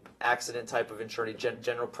accident type of attorney,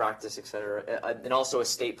 general practice, etc., and also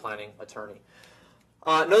estate planning attorney.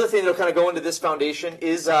 Another thing that'll kind of go into this foundation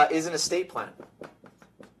is an estate plan.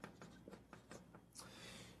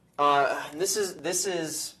 This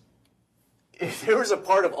is if there was a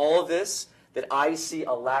part of all of this that I see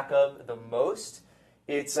a lack of the most,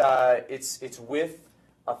 it's with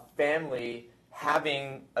a family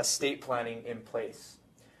having estate planning in place.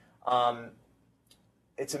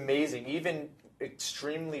 It's amazing. Even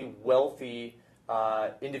extremely wealthy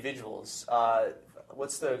individuals.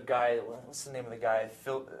 What's the name of the guy?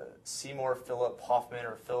 Seymour Philip Hoffman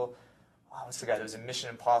or Phil? Oh, what's the guy that was in Mission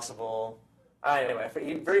Impossible? Anyway,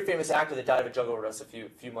 a very famous actor that died of a drug overdose a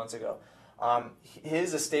few months ago.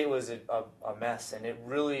 His estate was a mess, and it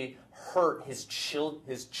really hurt his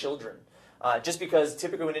children. Just because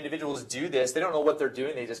typically when individuals do this, they don't know what they're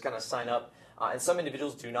doing. They just kind of sign up. And some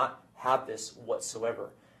individuals do not have this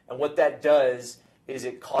whatsoever. And what that does is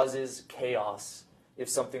it causes chaos if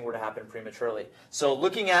something were to happen prematurely. So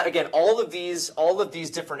looking at, again, all of these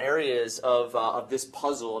different areas of this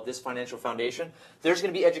puzzle, of this financial foundation, there's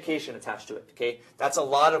going to be education attached to it. Okay, that's a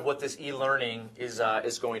lot of what this e-learning is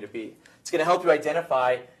going to be. It's going to help you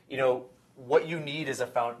identify, what you need as a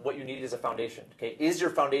foundation. Okay, is your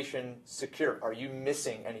foundation secure? Are you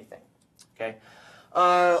missing anything? Okay,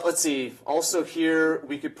 let's see. Also here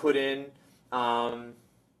we could put in your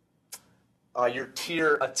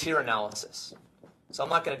tier analysis. So I'm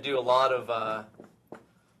not going to do a lot of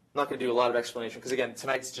explanation because again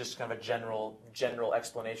tonight's just kind of a general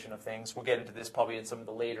explanation of things. We'll get into this probably in some of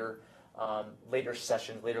the later live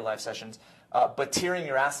sessions. But tiering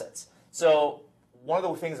your assets. So one of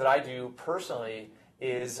the things that I do personally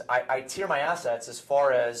is I tier my assets as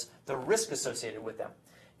far as the risk associated with them,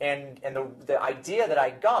 and the idea that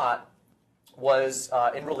I got was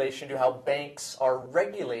in relation to how banks are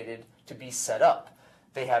regulated to be set up.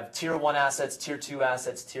 They have Tier 1 assets, Tier 2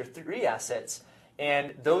 assets, Tier 3 assets,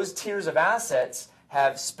 and those tiers of assets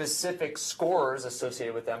have specific scores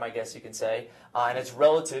associated with them, I guess you can say, and it's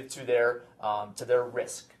relative to their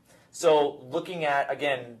risk. So looking at,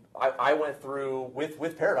 again, I went through,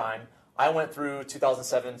 with Paradigm, I went through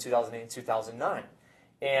 2007, 2008, 2009,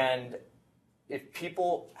 and if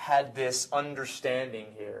people had this understanding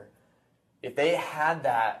here, if they had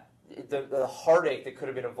that, the heartache that could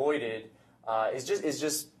have been avoided is just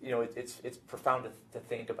it's profound to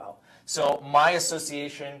think about. So my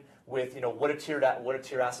association with what a tier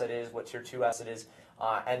asset is, what Tier 2 asset is,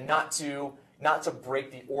 and not to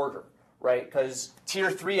break the order, right? Because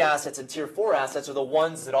Tier 3 assets and Tier 4 assets are the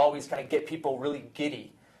ones that always kind of get people really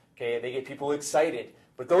giddy. Okay, they get people excited,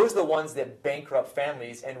 but those are the ones that bankrupt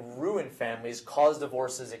families and ruin families, cause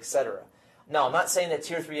divorces, etc. Now, I'm not saying that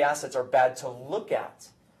Tier 3 assets are bad to look at.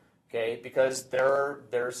 Okay, because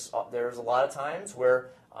there's a lot of times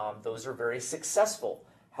where those are very successful.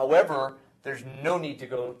 However, there's no need to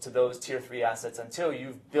go to those Tier 3 assets until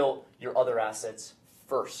you've built your other assets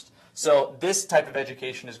first. So this type of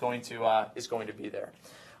education is going to be there.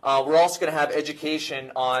 We're also going to have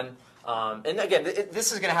education on, and again,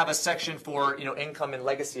 this is going to have a section for income and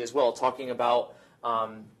legacy as well, talking about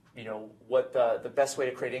what the best way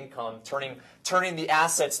to create income, turning the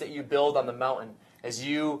assets that you build on the mountain as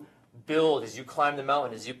you climb the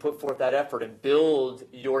mountain, as you put forth that effort and build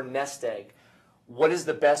your nest egg. What is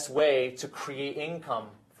the best way to create income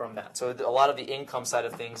from that? So a lot of the income side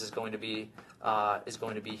of things is going to be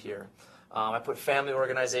here. I put family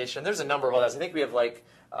organization. There's a number of others. I think we have like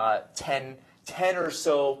 10 or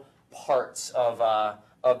so parts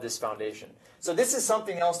of this foundation. So this is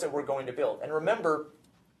something else that we're going to build. And remember,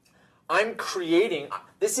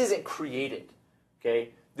 this isn't created,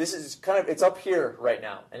 okay? This is it's up here right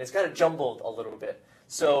now, and it's kind of jumbled a little bit.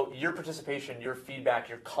 So your participation, your feedback,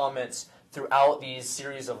 your comments throughout these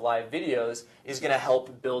series of live videos is going to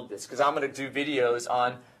help build this, because I'm going to do videos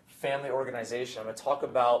on family organization. I'm going to talk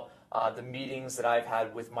about the meetings that I've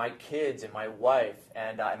had with my kids and my wife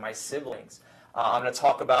and my siblings. I'm going to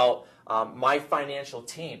talk about my financial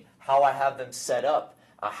team, how I have them set up,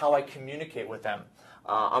 how I communicate with them.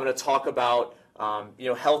 I'm going to talk about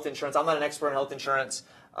health insurance. I'm not an expert on health insurance.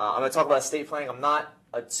 I'm going to talk about estate planning. I'm not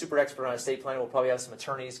a super expert on estate planning. We'll probably have some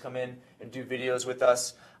attorneys come in and do videos with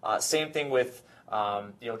us. Same thing with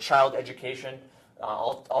child education.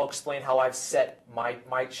 I'll explain how I've set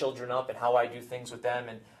my children up and how I do things with them,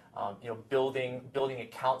 and building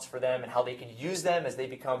accounts for them and how they can use them as they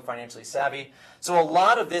become financially savvy. So a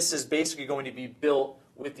lot of this is basically going to be built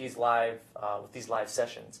with these live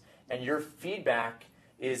sessions, and your feedback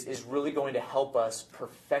is really going to help us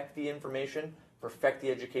perfect the information, perfect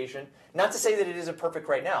the education. Not to say that it isn't perfect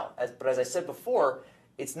right now, but as I said before,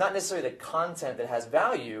 it's not necessarily the content that has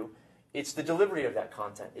value. It's the delivery of that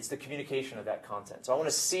content. It's the communication of that content. So I want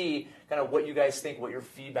to see kind of what you guys think, what your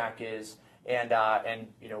feedback is, and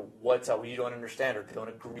what you don't understand or don't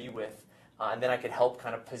agree with, and then I could help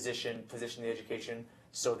kind of position the education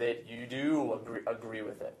so that you do agree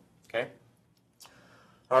with it. Okay.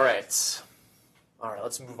 All right.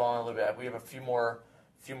 Let's move on a little bit. We have a few more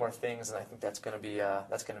things, and I think that's going to be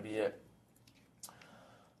it.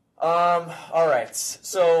 All right.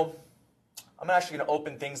 So I'm actually going to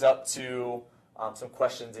open things up to some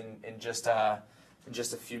questions in just a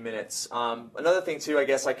few minutes. Another thing too, I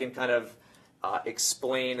guess I can kind of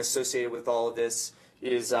explain associated with all of this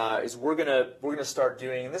is we're gonna start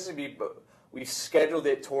doing, and this is gonna be, we've scheduled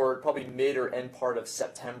it toward probably mid or end part of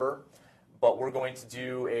September, but we're going to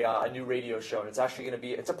do a new radio show, and it's actually going to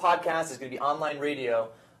be, it's a podcast, it's going to be online radio,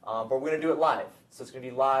 but we're going to do it live. So it's going to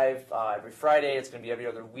be live every Friday, it's going to be every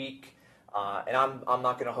other week, and I'm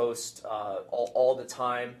not going to host all the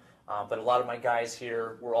time, but a lot of my guys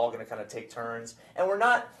here, we're all going to kind of take turns, and we're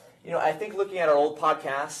not, I think looking at our old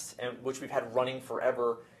podcast, which we've had running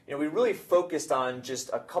forever, we really focused on just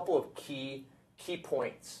a couple of key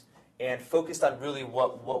points, and focused on really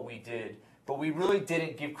what we did. But we really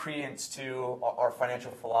didn't give credence to our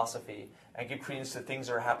financial philosophy and give credence to things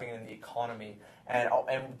that are happening in the economy, and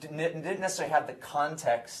didn't necessarily have the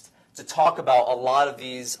context to talk about a lot of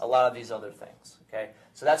these other things. Okay,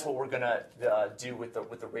 so that's what we're going to do with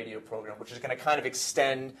the radio program, which is going to kind of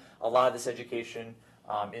extend a lot of this education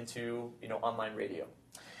into online radio.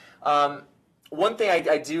 One thing I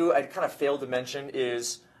kind of failed to mention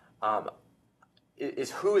is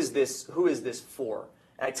who is this for?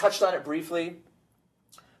 And I touched on it briefly,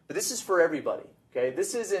 but this is for everybody. Okay,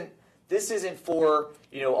 this isn't for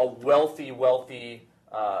a wealthy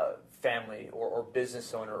family or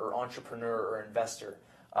business owner or entrepreneur or investor.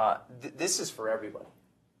 This is for everybody.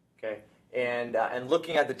 Okay, and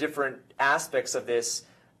looking at the different aspects of this,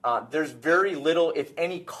 there's very little, if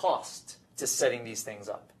any, cost to setting these things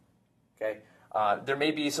up. Okay. There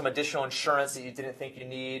may be some additional insurance that you didn't think you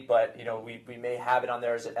need, but we may have it on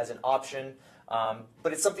there as an option.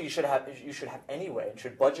 But it's something you should have anyway and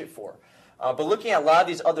should budget for. But looking at a lot of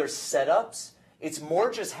these other setups, it's more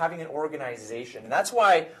just having an organization, and that's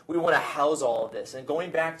why we want to house all of this. And going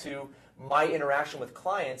back to my interaction with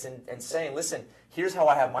clients and saying, listen, here's how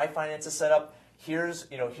I have my finances set up. Here's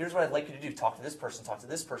what I'd like you to do. Talk to this person. Talk to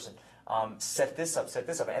this person. Set this up.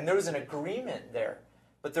 And there was an agreement there.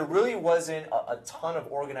 But there really wasn't a ton of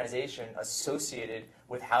organization associated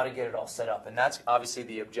with how to get it all set up, and that's obviously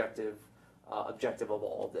the objective of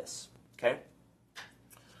all of this. Okay.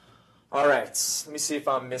 All right. Let me see if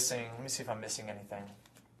I'm missing anything.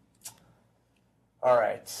 All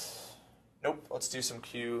right. Nope. Let's do some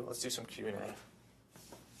Q&A.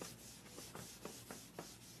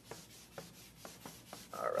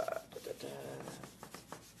 All right.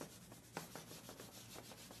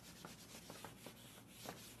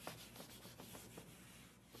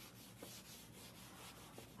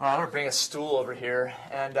 I'm going to bring a stool over here,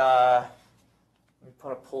 and let me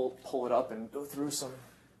pull it up and go through some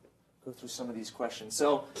of these questions.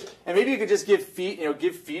 So, and maybe you could just give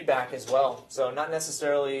feedback as well. So not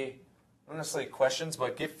necessarily questions,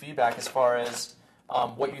 but give feedback as far as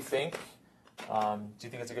what you think. Do you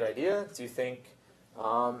think it's a good idea? Do you think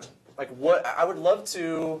what I would love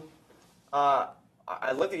to?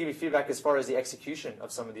 I'd love to give you feedback as far as the execution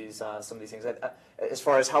of some of these things, as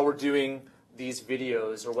far as how we're doing these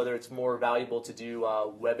videos, or whether it's more valuable to do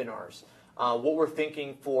webinars. What we're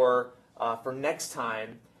thinking for next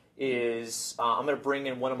time is I'm going to bring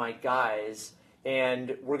in one of my guys,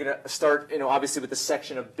 and we're going to start, obviously with the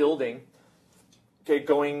section of building. Okay,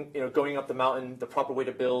 going up the mountain, the proper way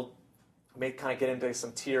to build. May kind of get into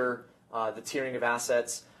some the tiering of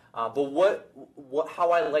assets. But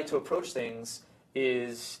how I like to approach things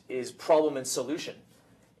is problem and solution.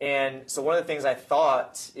 And so one of the things I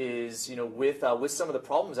thought is, with some of the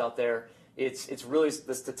problems out there, it's really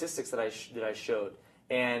the statistics that I showed,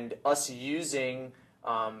 and us using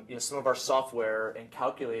some of our software and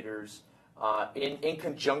calculators in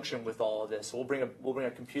conjunction with all of this. So we'll bring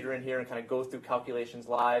a computer in here and kind of go through calculations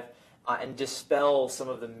live and dispel some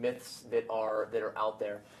of the myths that are out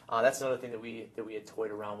there. That's another thing that we had toyed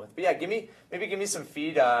around with. But yeah, give me some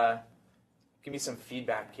feedback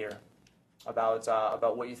here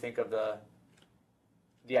about what you think of the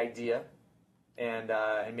idea and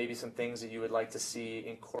maybe some things that you would like to see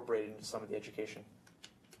incorporated into some of the education.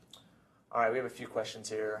 All right, we have a few questions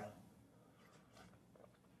here.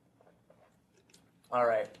 All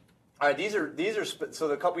right. These are so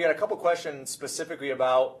we got a couple questions specifically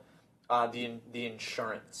about the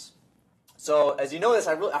insurance. So as you notice,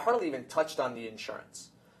 I hardly even touched on the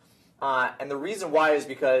insurance, and the reason why is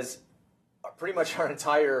because pretty much our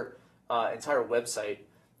entire website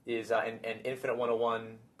is an Infinite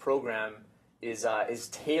 101 program is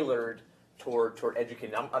tailored toward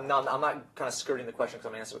educating. I'm not kind of skirting the question because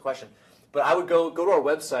I'm going to answer the question. But I would go to our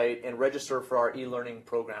website and register for our e-learning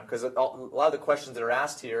program because a lot of the questions that are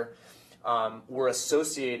asked here are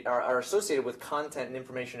associated with content and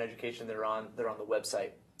information education that are on the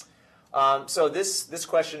website. So this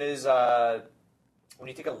question is, when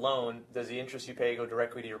you take a loan, does the interest you pay go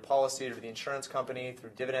directly to your policy or to the insurance company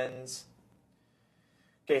through dividends?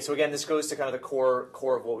 Okay, so again, this goes to kind of the core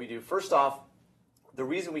of what we do. First off, the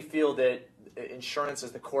reason we feel that insurance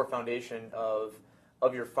is the core foundation of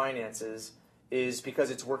your finances is because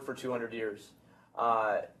it's worked for 200 years.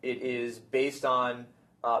 It is based on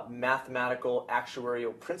mathematical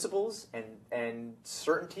actuarial principles and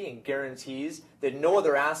certainty and guarantees that no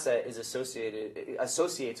other asset is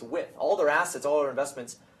associates with. All their assets, all their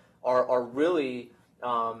investments are really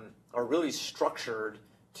structured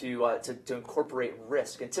to incorporate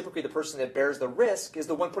risk. And typically the person that bears the risk is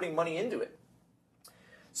the one putting money into it.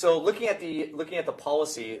 So looking at the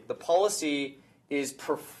policy is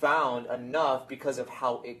profound enough because of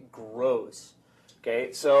how it grows.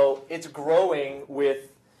 Okay, so it's growing with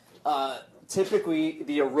typically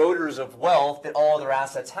the eroders of wealth that all other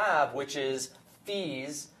assets have, which is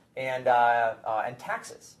fees and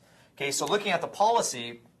taxes. Okay, so looking at the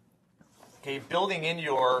policy, okay, building in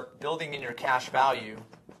your cash value.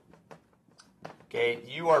 Okay,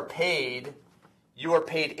 you are paid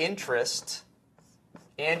interest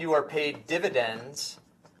and you are paid dividends.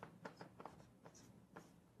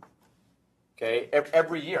 Okay,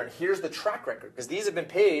 every year. And here's the track record, because these have been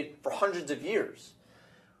paid for hundreds of years.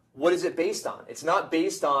 What is it based on? It's not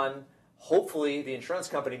based on, hopefully, the insurance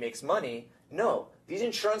company makes money. No, these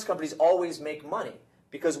insurance companies always make money.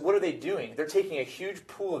 Because what are they doing? They're taking a huge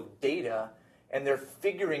pool of data, and they're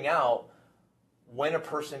figuring out when a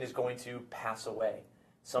person is going to pass away.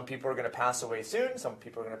 Some people are going to pass away soon. Some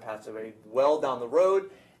people are going to pass away well down the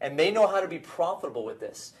road. And they know how to be profitable with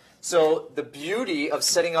this. So the beauty of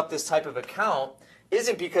setting up this type of account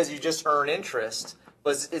isn't because you just earn interest,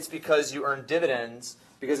 but it's because you earn dividends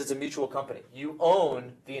because it's a mutual company. You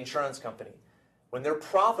own the insurance company. When they're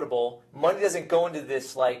profitable, money doesn't go into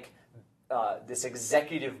this this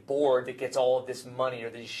executive board that gets all of this money,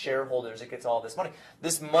 or these shareholders that gets all of this money.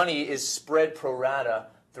 This money is spread pro rata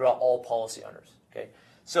throughout all policy owners. Okay,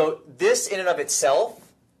 so this in and of itself,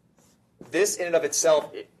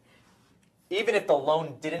 even if the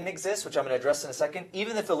loan didn't exist, which I'm going to address in a second,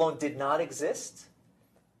 even if the loan did not exist,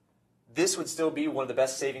 this would still be one of the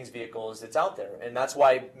best savings vehicles that's out there. And that's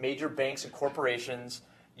why major banks and corporations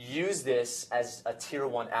use this as a tier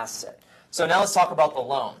 1 asset. So now let's talk about the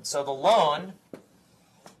loan. So the loan,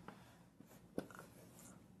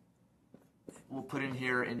 we'll put in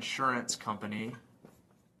here insurance company.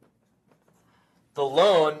 The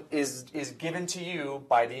loan is given to you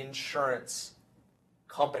by the insurance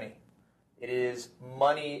company. It is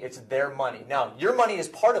money, it's their money. Now, your money is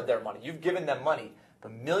part of their money. You've given them money,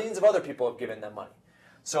 but millions of other people have given them money.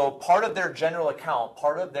 So part of their general account,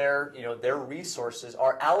 part of their resources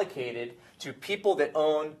are allocated to people that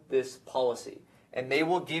own this policy. And they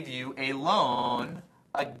will give you a loan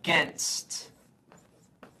against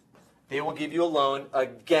the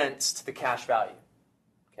cash value.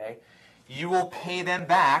 Okay? You will pay them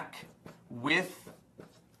back with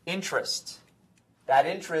interest. That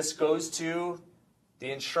interest goes to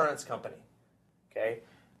the insurance company. Okay?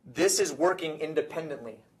 This is working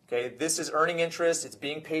independently. Okay? This is earning interest. It's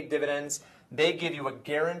being paid dividends. They give you a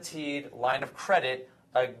guaranteed line of credit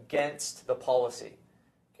against the policy.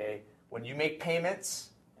 Okay? When you make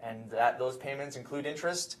payments, and those payments include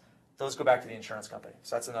interest, those go back to the insurance company.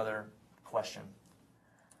 So that's another question.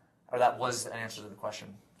 Or that was an answer to the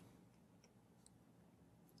question.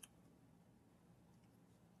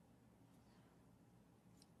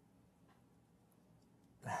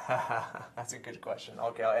 That's a good question.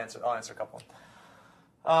 Okay, I'll answer a couple.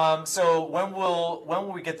 So when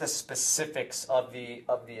will we get the specifics of the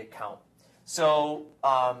account? So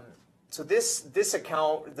this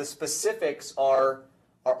account, the specifics are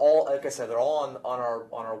all, like I said, they're all on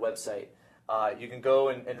our website. You can go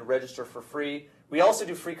and register for free. We also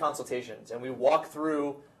do free consultations, and we walk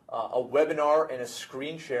through a webinar and a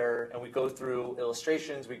screen share, and we go through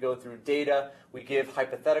illustrations, we go through data, we give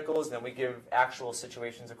hypotheticals, and then we give actual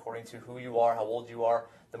situations according to who you are, how old you are,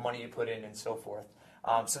 the money you put in, and so forth.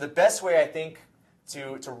 So the best way, I think,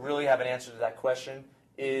 to really have an answer to that question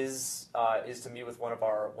is to meet with one of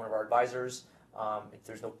our advisors.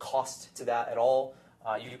 There's no cost to that at all.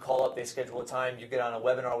 You call up, they schedule a time, you get on a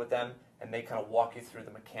webinar with them, and they kind of walk you through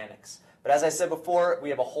the mechanics. But as I said before, we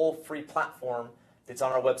have a whole free platform that's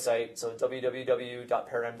on our website, so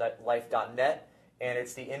www.paradigmlife.net, and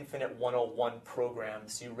it's the Infinite 101 program.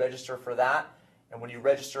 So you register for that, and when you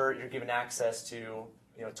register, you're given access to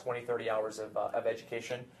 20, 30 hours of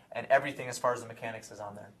education, and everything as far as the mechanics is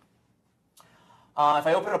on there. If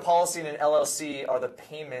I open a policy in an LLC, are the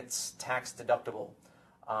payments tax deductible?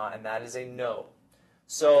 And that is a no.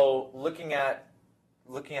 So looking at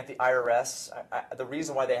the IRS, the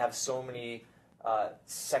reason why they have so many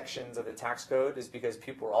sections of the tax code is because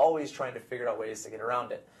people are always trying to figure out ways to get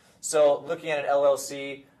around it. So looking at an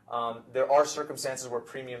LLC, there are circumstances where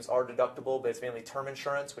premiums are deductible, but it's mainly term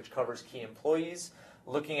insurance, which covers key employees.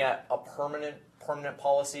 Looking at a permanent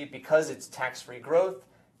policy, because it's tax-free growth,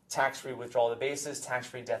 tax-free withdrawal of the basis,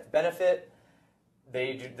 tax-free death benefit,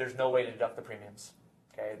 there's no way to deduct the premiums.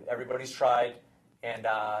 Okay, everybody's tried, and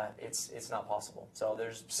it's not possible. So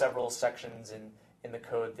there's several sections in the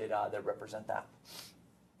code that represent that.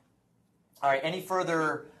 All right, any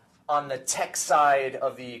further on the tech side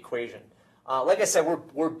of the equation? Like I said,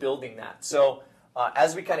 we're building that. So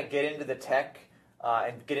as we kind of get into the tech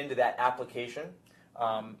and get into that application,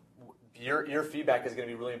 your feedback is going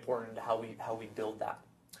to be really important to how we build that.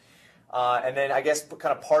 And then I guess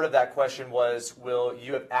kind of part of that question was, will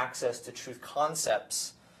you have access to truth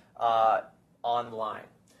concepts online?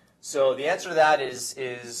 So the answer to that is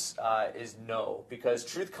no, because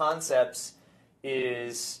Truth Concepts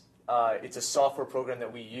is it's a software program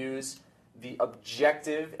that we use. The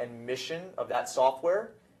objective and mission of that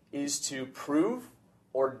software is to prove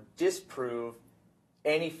or disprove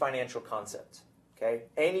any financial concept. Okay,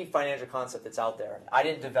 any financial concept that's out there. I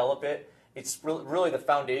didn't develop it. It's really the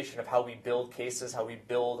foundation of how we build cases, how we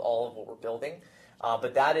build all of what we're building.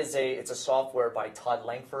 But that is it's a software by Todd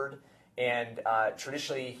Langford. And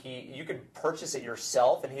traditionally, you can purchase it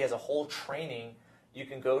yourself, and he has a whole training you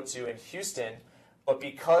can go to in Houston. But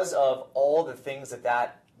because of all the things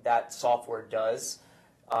that software does,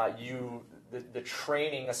 the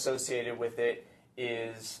training associated with it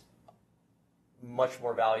is much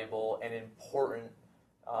more valuable and important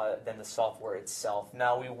than the software itself.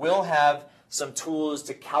 Now, we will have some tools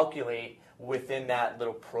to calculate within that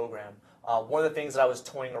little program. One of the things that I was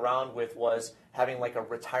toying around with was having like a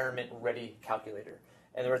retirement-ready calculator.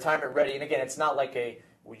 And the retirement-ready, and again, it's not like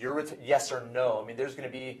yes or no. I mean, there's going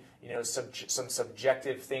to be some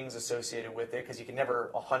subjective things associated with it because you can never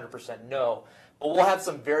 100% know. But we'll have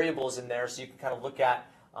some variables in there so you can kind of look at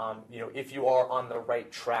if you are on the right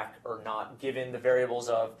track or not, given the variables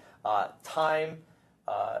of time,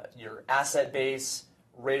 your asset base,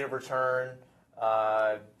 rate of return,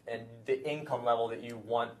 and the income level that you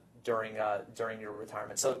want during your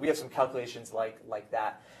retirement. So we have some calculations like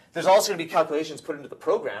that. There's also going to be calculations put into the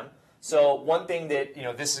program. So one thing that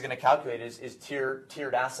this is going to calculate is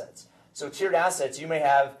tiered assets. So tiered assets, you may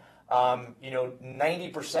have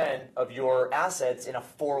 90% of your assets in a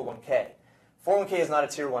 401k. 401k is not a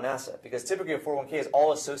tier 1 asset because typically a 401k is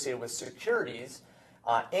all associated with securities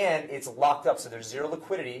and it's locked up, so there's zero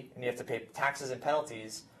liquidity and you have to pay taxes and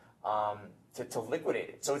penalties to liquidate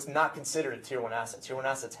it. So it's not considered a tier 1 asset. Tier 1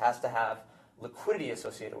 assets has to have liquidity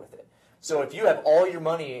associated with it. So if you have all your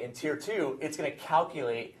money in tier 2, it's going to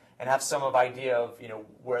calculate and have some idea of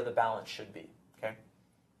where the balance should be. Okay.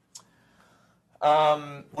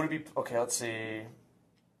 Would it be okay? Let's see.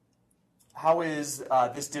 How is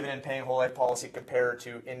this dividend-paying whole life policy compared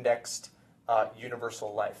to indexed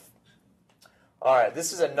universal life? All right,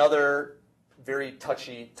 this is another very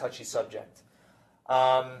touchy subject.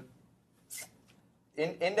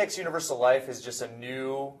 Index universal life is just a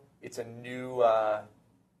new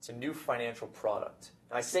financial product.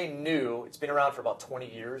 And I say new, it's been around for about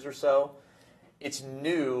 20 years or so. It's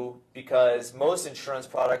new because most insurance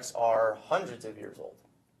products are hundreds of years old.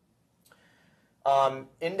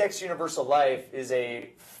 Index universal life is a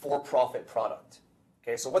for-profit product.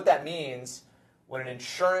 Okay, so what that means, when an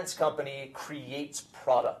insurance company creates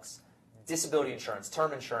products, disability insurance,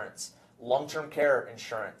 term insurance, long-term care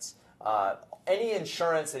insurance. Any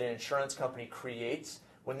insurance that an insurance company creates,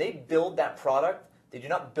 when they build that product, they do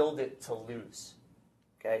not build it to lose.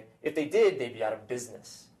 Okay? If they did, they'd be out of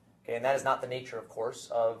business. Okay? And that is not the nature, of course,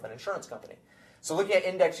 of an insurance company. So looking at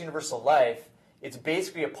Index Universal Life, it's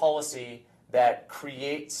basically a policy that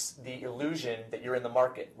creates the illusion that you're in the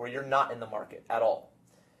market, where you're not in the market at all.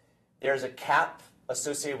 There's a cap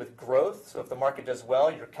associated with growth. So if the market does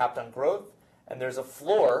well, you're capped on growth. And there's a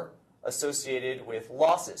floor associated with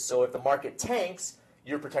losses. So if the market tanks,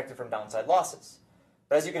 you're protected from downside losses.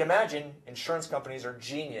 But as you can imagine, insurance companies are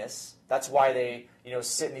genius. That's why they,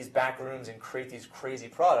 sit in these back rooms and create these crazy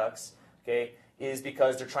products, okay, is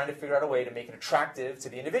because they're trying to figure out a way to make it attractive to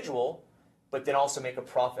the individual, but then also make a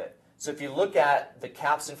profit. So if you look at the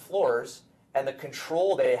caps and floors and the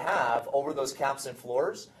control they have over those caps and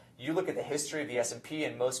floors, you look at the history of the S&P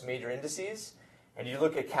and most major indices, and you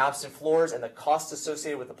look at caps and floors and the costs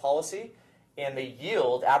associated with the policy, and the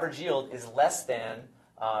yield, average yield, is less than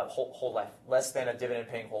whole life, less than a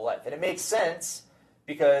dividend-paying whole life. And it makes sense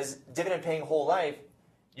because dividend-paying whole life,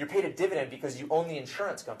 you're paid a dividend because you own the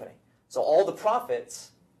insurance company. So all the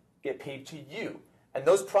profits get paid to you. And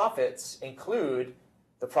those profits include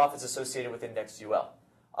the profits associated with Index UL.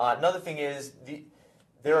 Another thing is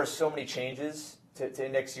there are so many changes to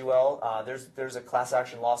Index UL. There's a class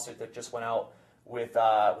action lawsuit that just went out with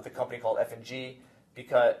a company called F&G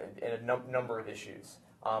because in a number of issues.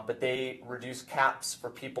 But they reduce caps for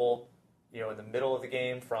people, in the middle of the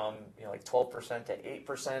game from like 12% to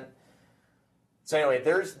 8%. So anyway,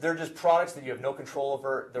 they're just products that you have no control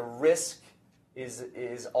over. The risk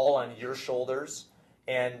is all on your shoulders,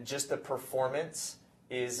 and just the performance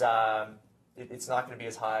is it's not going to be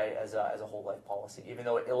as high as a whole life policy, even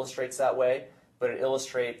though it illustrates that way. But it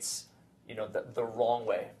illustrates the wrong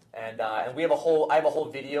way. And I have a whole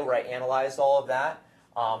video where I analyzed all of that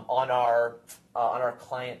on our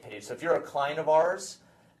client page. So if you're a client of ours,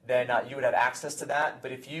 then you would have access to that.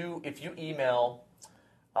 But if you email,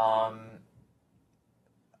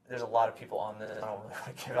 there's a lot of people on this. I don't really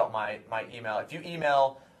want to give out my email. If you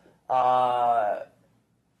email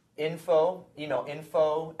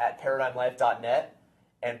info@paradigmlife.net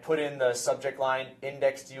and put in the subject line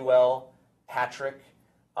Indexed UL Patrick,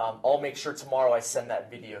 I'll make sure tomorrow I send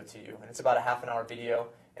that video to you. And it's about a half-an-hour video,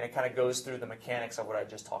 and it kind of goes through the mechanics of what I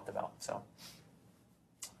just talked about. So,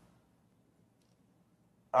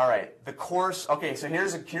 all right, the course. Okay, so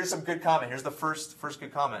here's some good comment. Here's the first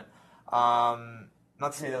good comment.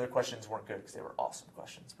 Not to say the other questions weren't good, because they were awesome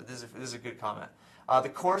questions, but this is a good comment. The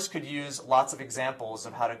course could use lots of examples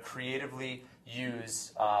of how to creatively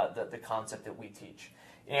use the concept that we teach,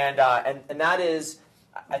 and that is,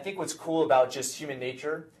 I think what's cool about just human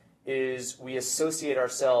nature is we associate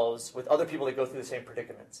ourselves with other people that go through the same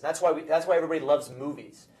predicaments. And that's why everybody loves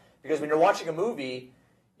movies, because when you're watching a movie,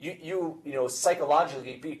 you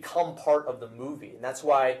psychologically become part of the movie, and that's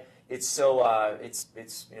why it's so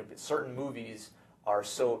certain movies are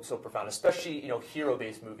so profound, especially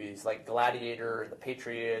hero-based movies like Gladiator and The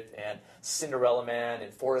Patriot and Cinderella Man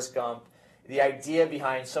and Forrest Gump. The idea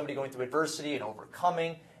behind somebody going through adversity and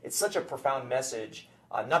overcoming, it's such a profound message,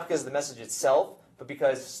 not because of the message itself, but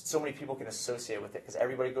because so many people can associate with it, because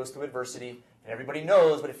everybody goes through adversity and everybody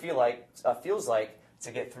knows what it feels like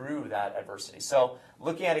to get through that adversity. So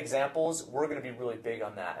looking at examples, we're going to be really big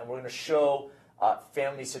on that, and we're going to show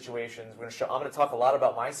family situations. I'm going to talk a lot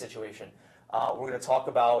about my situation. We're going to talk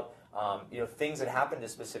about things that happen to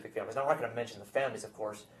specific families. Now, I'm not going to mention the families, of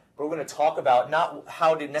course, but we're going to talk about not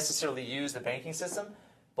how to necessarily use the banking system,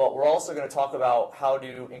 but we're also going to talk about how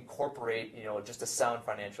to incorporate just a sound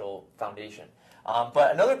financial foundation.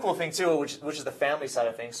 But another cool thing too, which is the family side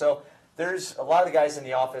of things. So there's a lot of the guys in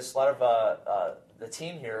the office, a lot of the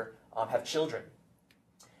team here have children,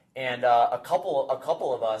 and a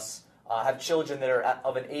couple of us have children that are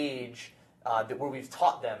of an age where we've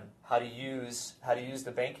taught them how to use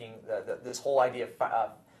the banking, this whole idea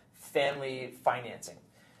of family financing.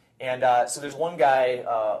 And so there's one guy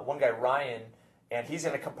Ryan, and he's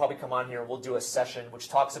going to probably come on here, and we'll do a session which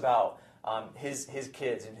talks about his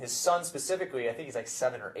kids, and his son specifically. I think he's like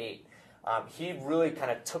 7 or 8. He really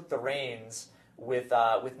kind of took the reins with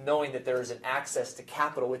knowing that there is an access to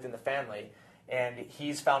capital within the family, and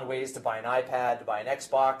he's found ways to buy an iPad, to buy an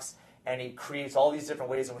Xbox, and he creates all these different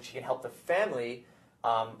ways in which he can help the family,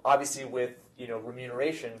 obviously with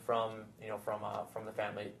remuneration from the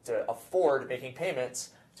family to afford making payments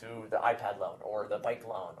to the iPad loan or the bike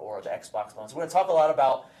loan or the Xbox loan. So we're going to talk a lot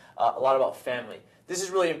about family. This is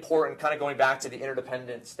really important, kind of going back to the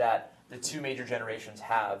interdependence that the two major generations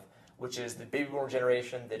have, which is the baby boomer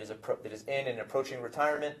generation that is in and approaching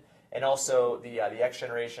retirement, and also the X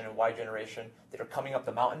generation and Y generation that are coming up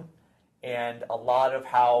the mountain, and a lot of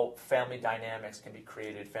how family dynamics can be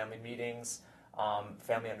created, family meetings,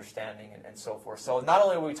 family understanding, and so forth. So not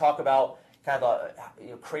only will we talk about kind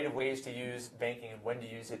of creative ways to use banking and when to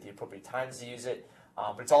use it, the appropriate times to use it,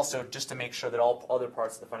 but it's also just to make sure that all other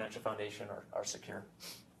parts of the financial foundation are secure.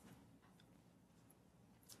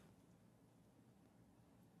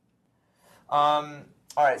 All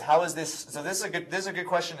right, how is this? So this is a good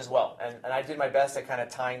question as well, and I did my best at kind of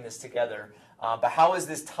tying this together. But how is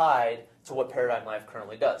this tied to what Paradigm Life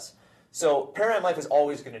currently does? So Paradigm Life is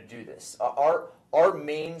always going to do this. Our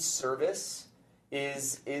main service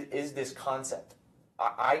is this concept.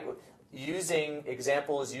 Using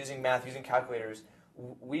examples, using math, using calculators,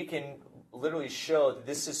 we can literally show that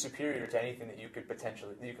this is superior to anything that you could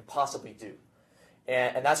possibly do.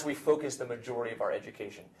 And that's where we focus the majority of our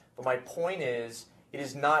education. But my point is, it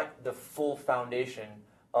is not the full foundation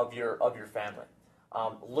of your family.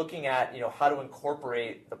 Looking at how to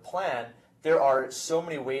incorporate the plan, there are so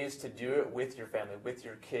many ways to do it with your family, with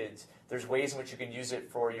your kids. There's ways in which you can use it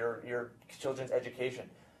for your children's education.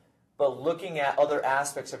 But looking at other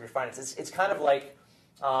aspects of your finances, it's kind of like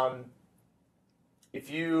if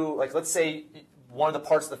you let's say one of the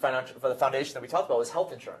parts of the foundation that we talked about was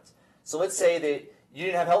health insurance. So let's say that you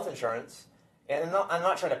didn't have health insurance, and I'm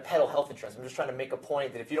not trying to peddle health insurance. I'm just trying to make a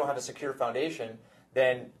point that if you don't have a secure foundation,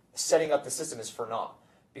 then setting up the system is for naught.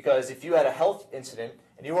 Because if you had a health incident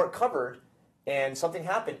and you weren't covered and something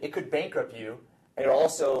happened, it could bankrupt you, and it'll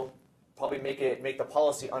also probably make the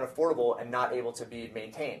policy unaffordable and not able to be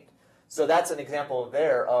maintained. So that's an example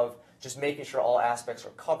there of just making sure all aspects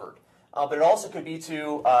are covered. But it also could be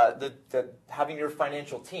to having your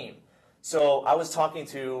financial team. So I was talking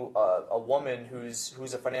to a woman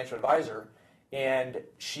who's a financial advisor, and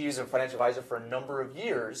she's a financial advisor for a number of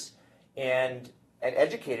years and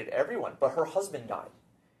educated everyone. But her husband died.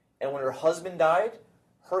 And when her husband died,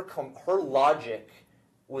 her logic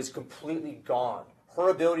was completely gone. Her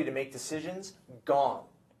ability to make decisions, gone.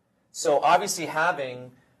 So obviously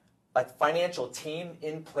having a financial team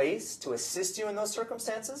in place to assist you in those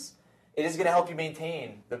circumstances, it is going to help you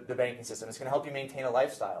maintain the banking system. It's going to help you maintain a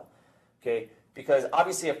lifestyle. Okay? Because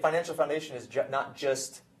obviously a financial foundation is not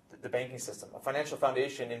just the banking system. A financial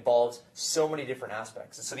foundation involves so many different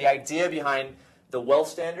aspects. And so the idea behind the wealth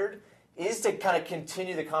standard is to kind of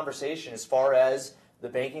continue the conversation as far as the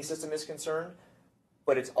banking system is concerned,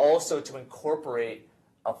 but it's also to incorporate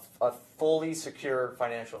a fully secure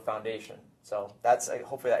financial foundation. So that's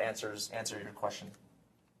hopefully that answers your question.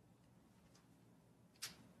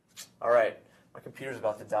 All right, my computer's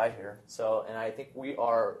about to die here. So, and I think we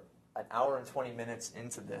are an hour and 20 minutes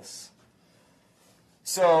into this.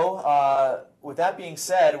 So, with that being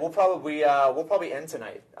said, we'll probably end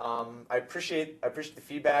tonight. I appreciate the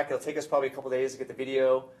feedback. It'll take us probably a couple days to get the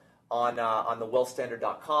video on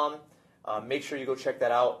thewealthstandard.com. Make sure you go check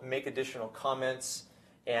that out. Make additional comments,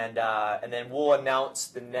 and then we'll announce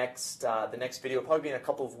the next video. It'll probably be in a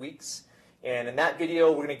couple of weeks. And in that video,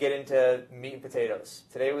 we're going to get into meat and potatoes.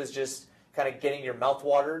 Today was just kind of getting your mouth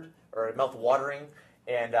watered or mouth watering,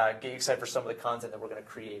 and get you excited for some of the content that we're going to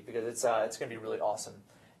create, because it's going to be really awesome.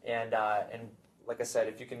 And like I said,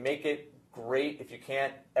 if you can make it, great. If you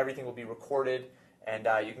can't, everything will be recorded, and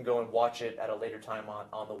you can go and watch it at a later time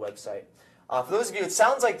on the website. For those of you, it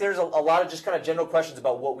sounds like there's a lot of just kind of general questions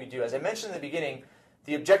about what we do. As I mentioned in the beginning,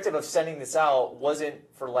 the objective of sending this out wasn't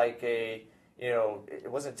for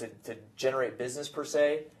it wasn't to generate business per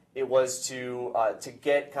se. It was to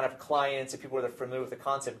get kind of clients and people that are familiar with the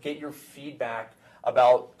concept, get your feedback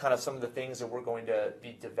about kind of some of the things that we're going to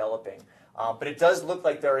be developing. But it does look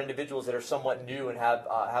like there are individuals that are somewhat new and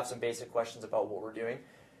have some basic questions about what we're doing.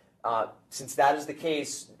 Since that is the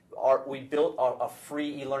case, we built a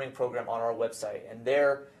free e-learning program on our website, and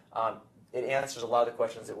there it answers a lot of the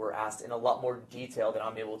questions that were asked in a lot more detail than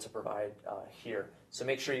I'm able to provide here. So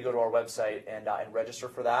make sure you go to our website and register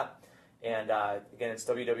for that. And again, it's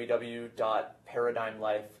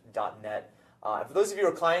www.paradigmlife.net. For those of you who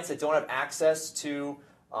are clients that don't have access to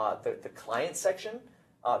the client section,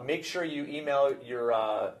 make sure you email your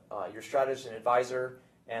strategist and advisor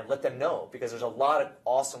and let them know, because there's a lot of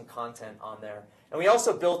awesome content on there. And we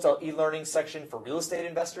also built an e-learning section for real estate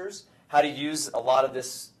investors, how to use a lot of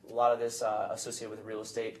this associated with real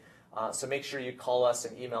estate. So make sure you call us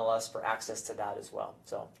and email us for access to that as well.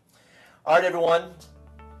 So, all right, everyone,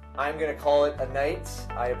 I'm going to call it a night.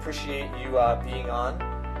 I appreciate you being on,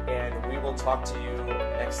 and we will talk to you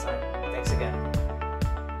next time. Thanks again.